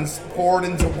Suns poured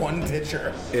into one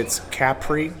pitcher. It's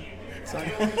Capri.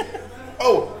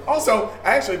 Oh, also,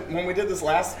 when we did this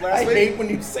last I week. hate when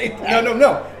you say that.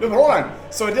 No, but hold on.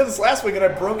 So I did this last week and I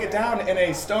broke it down in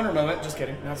a stoner moment. Just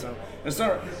kidding. Not stoner. In a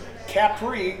stoner.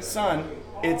 Capri Sun.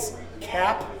 It's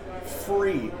cap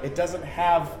free. It doesn't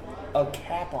have a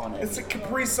cap on it. It's a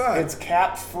Capri Sun. It's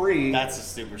cap free. That's a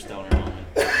super stoner moment.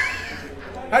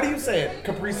 How do you say it?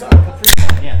 Capri Sun. Capri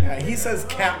Sun. Yeah. Yeah, he says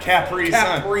Capri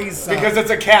Sun. Sun. Because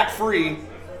it's a cap free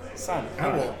sun. I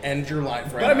will end your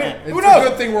life right But I now. mean, It's who a knows?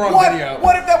 good thing we're on video.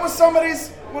 What if that was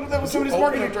somebody's open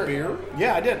marketing a trick? beer?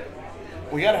 Yeah, I did.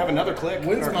 We got to have another click.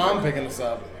 When's Mom picking us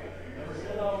up?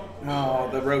 Oh,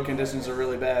 the road conditions are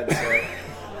really bad, so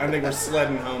I think we're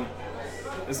sledding home.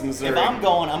 This is Missouri. If I'm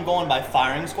going by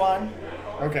firing squad.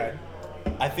 Okay.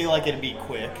 I feel like it'd be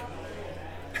quick.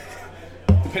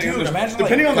 Dude, imagine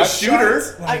depending on the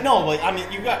shooter. I know, but I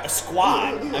mean, you got a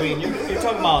squad. I mean, you're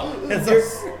talking about. You're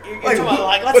Like, talking about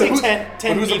like let's but say who's- 10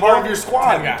 but who's a people. part of your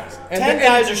squad? 10 guys. 10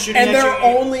 guys are shooting and at their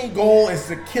you. only goal is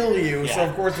to kill you, so Yeah.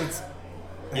 of course it's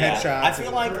Yeah, headshots. I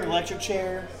feel like electric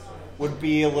chair would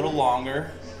be a little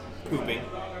longer. Pooping.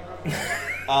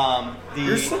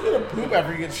 You're still gonna poop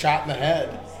after you get shot in the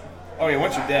head. Oh yeah,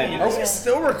 once you're dead. Are we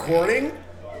still recording?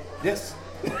 Yes.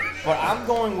 But I'm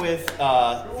going with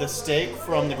the steak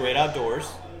from the Great Outdoors.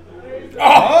 Oh,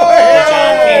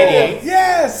 John Candy.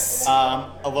 yes!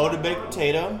 A loaded baked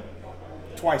potato.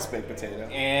 Twice baked potato.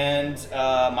 And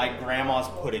my grandma's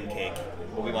pudding cake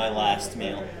will be my last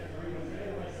meal.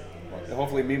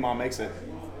 Hopefully, me mom makes it.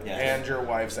 Yeah. And your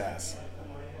wife's ass.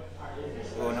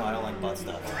 Oh no, I don't like butt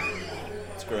stuff.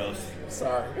 It's gross.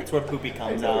 Sorry. It's where poopy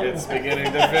comes out. It's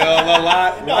beginning to feel a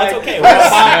lot. No, it's okay. We're a podcast.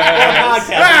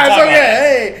 Ah, it's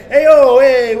okay.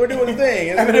 Hey, we're doing a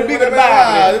thing. I'm gonna be the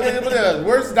bad.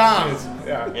 Where's Dom?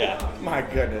 Yeah. Yeah. My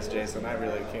goodness, Jason, I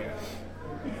really can't.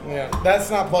 Yeah,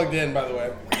 that's not plugged in, by the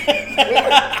way.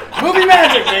 Movie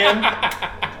magic, man.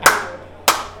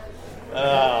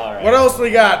 All right. What else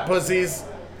we got, pussies?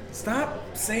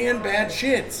 Stop saying bad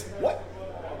shit. What?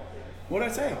 What'd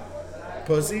I say?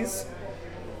 Pussies?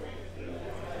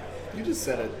 You just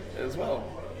said it as well.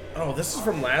 Oh, this is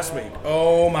from last week.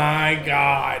 Oh my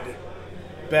god.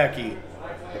 Becky,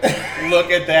 look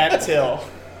at that till.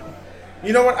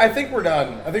 You know what? I think we're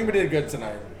done. I think we did good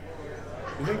tonight.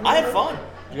 I had fun.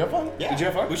 Did you have fun? Yeah. Did you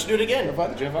have fun? We should do it again.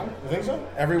 Did you have fun? You think so?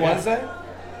 Every Yeah. Wednesday?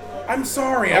 I'm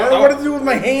sorry. I don't know what to do with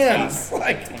my hands.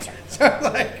 Like, We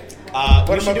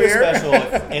Put should him do a up here. special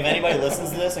if anybody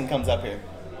listens to this and comes up here.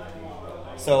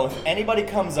 So if anybody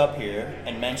comes up here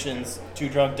and mentions Two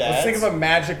Drunk Dads, let's think of a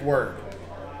magic word.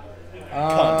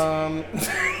 cunt.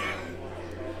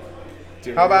 Do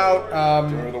you How remember- about,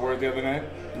 Do you remember the word the other night?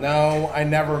 no, I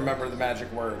never remember the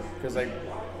magic word because I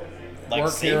Like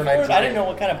work safe here word? and I I drink. didn't know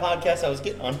what kind of podcast I was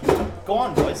getting on. Go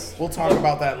on, boys. We'll talk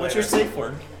about that What's later. your safe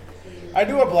word? I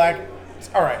do a black.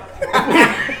 All right.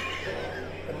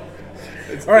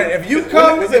 All right. If you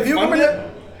come, Is it if you Fun come Dip?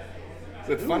 into, Is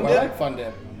it Ooh, Fun I Dip? like Fun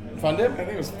Dip. Fun Dip. I think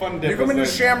it was Fun Dip. You come was into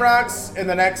the- Shamrocks in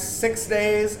the next 6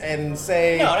 days and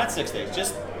say, No, not 6 days.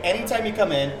 Just anytime you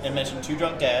come in and mention Two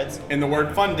Drunk Dads In the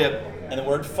word Fun Dip. and the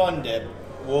word Fun Dip,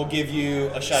 we'll give you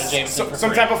a shot of Jameson for Some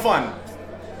free. type of fun.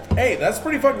 hey, that's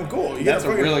pretty fucking cool. You That's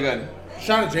get a really good.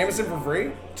 shot of Jameson for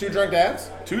free. 2 drunk dads.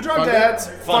 Two Drunk Fun Dip? Dads,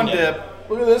 Fun Fun Dip. Dip.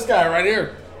 Look at this guy right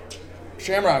here.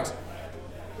 Shamrocks.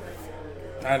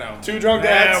 I know. 2 Drunk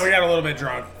Yeah, Dads, we got a little bit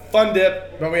drunk, Fun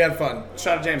Dip, but we had fun.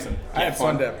 shot of Jameson. I had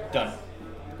Fun Dip. Done.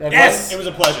 Yes. It was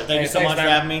a pleasure. Thank you so thanks, much for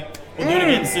man. having me. We'll do it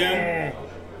again soon.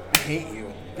 I hate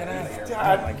you. Get out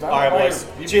of here. All right, boys.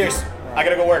 Cheers. I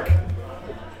gotta go work.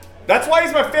 That's why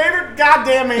he's my favorite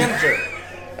goddamn manager.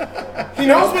 He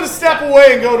knows when to step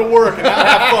away and go to work and not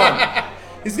have fun.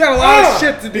 He's got a lot of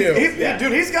shit to do.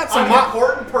 Dude, he's got some I'm an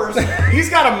important person. He's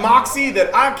got a moxie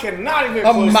that I cannot even get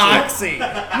A close moxie.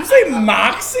 You say to. I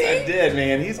moxie? did,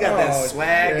 man. He's got that Oh,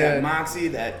 swag, shit. that moxie,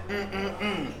 that.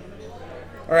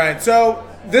 All right, so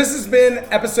this has been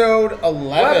episode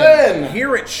 11 11.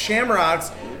 here at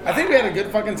Shamrocks. I think we had a good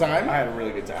fucking time. I had a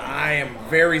really good time. I am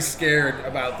very scared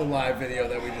about the live video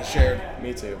that we just shared.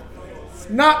 Me too. It's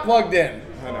not plugged in.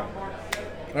 I know.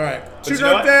 All right, Two you know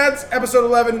Drunk what? Dads, episode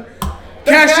 11.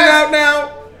 Cash it guys. out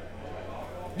now.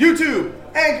 YouTube,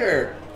 Anchor,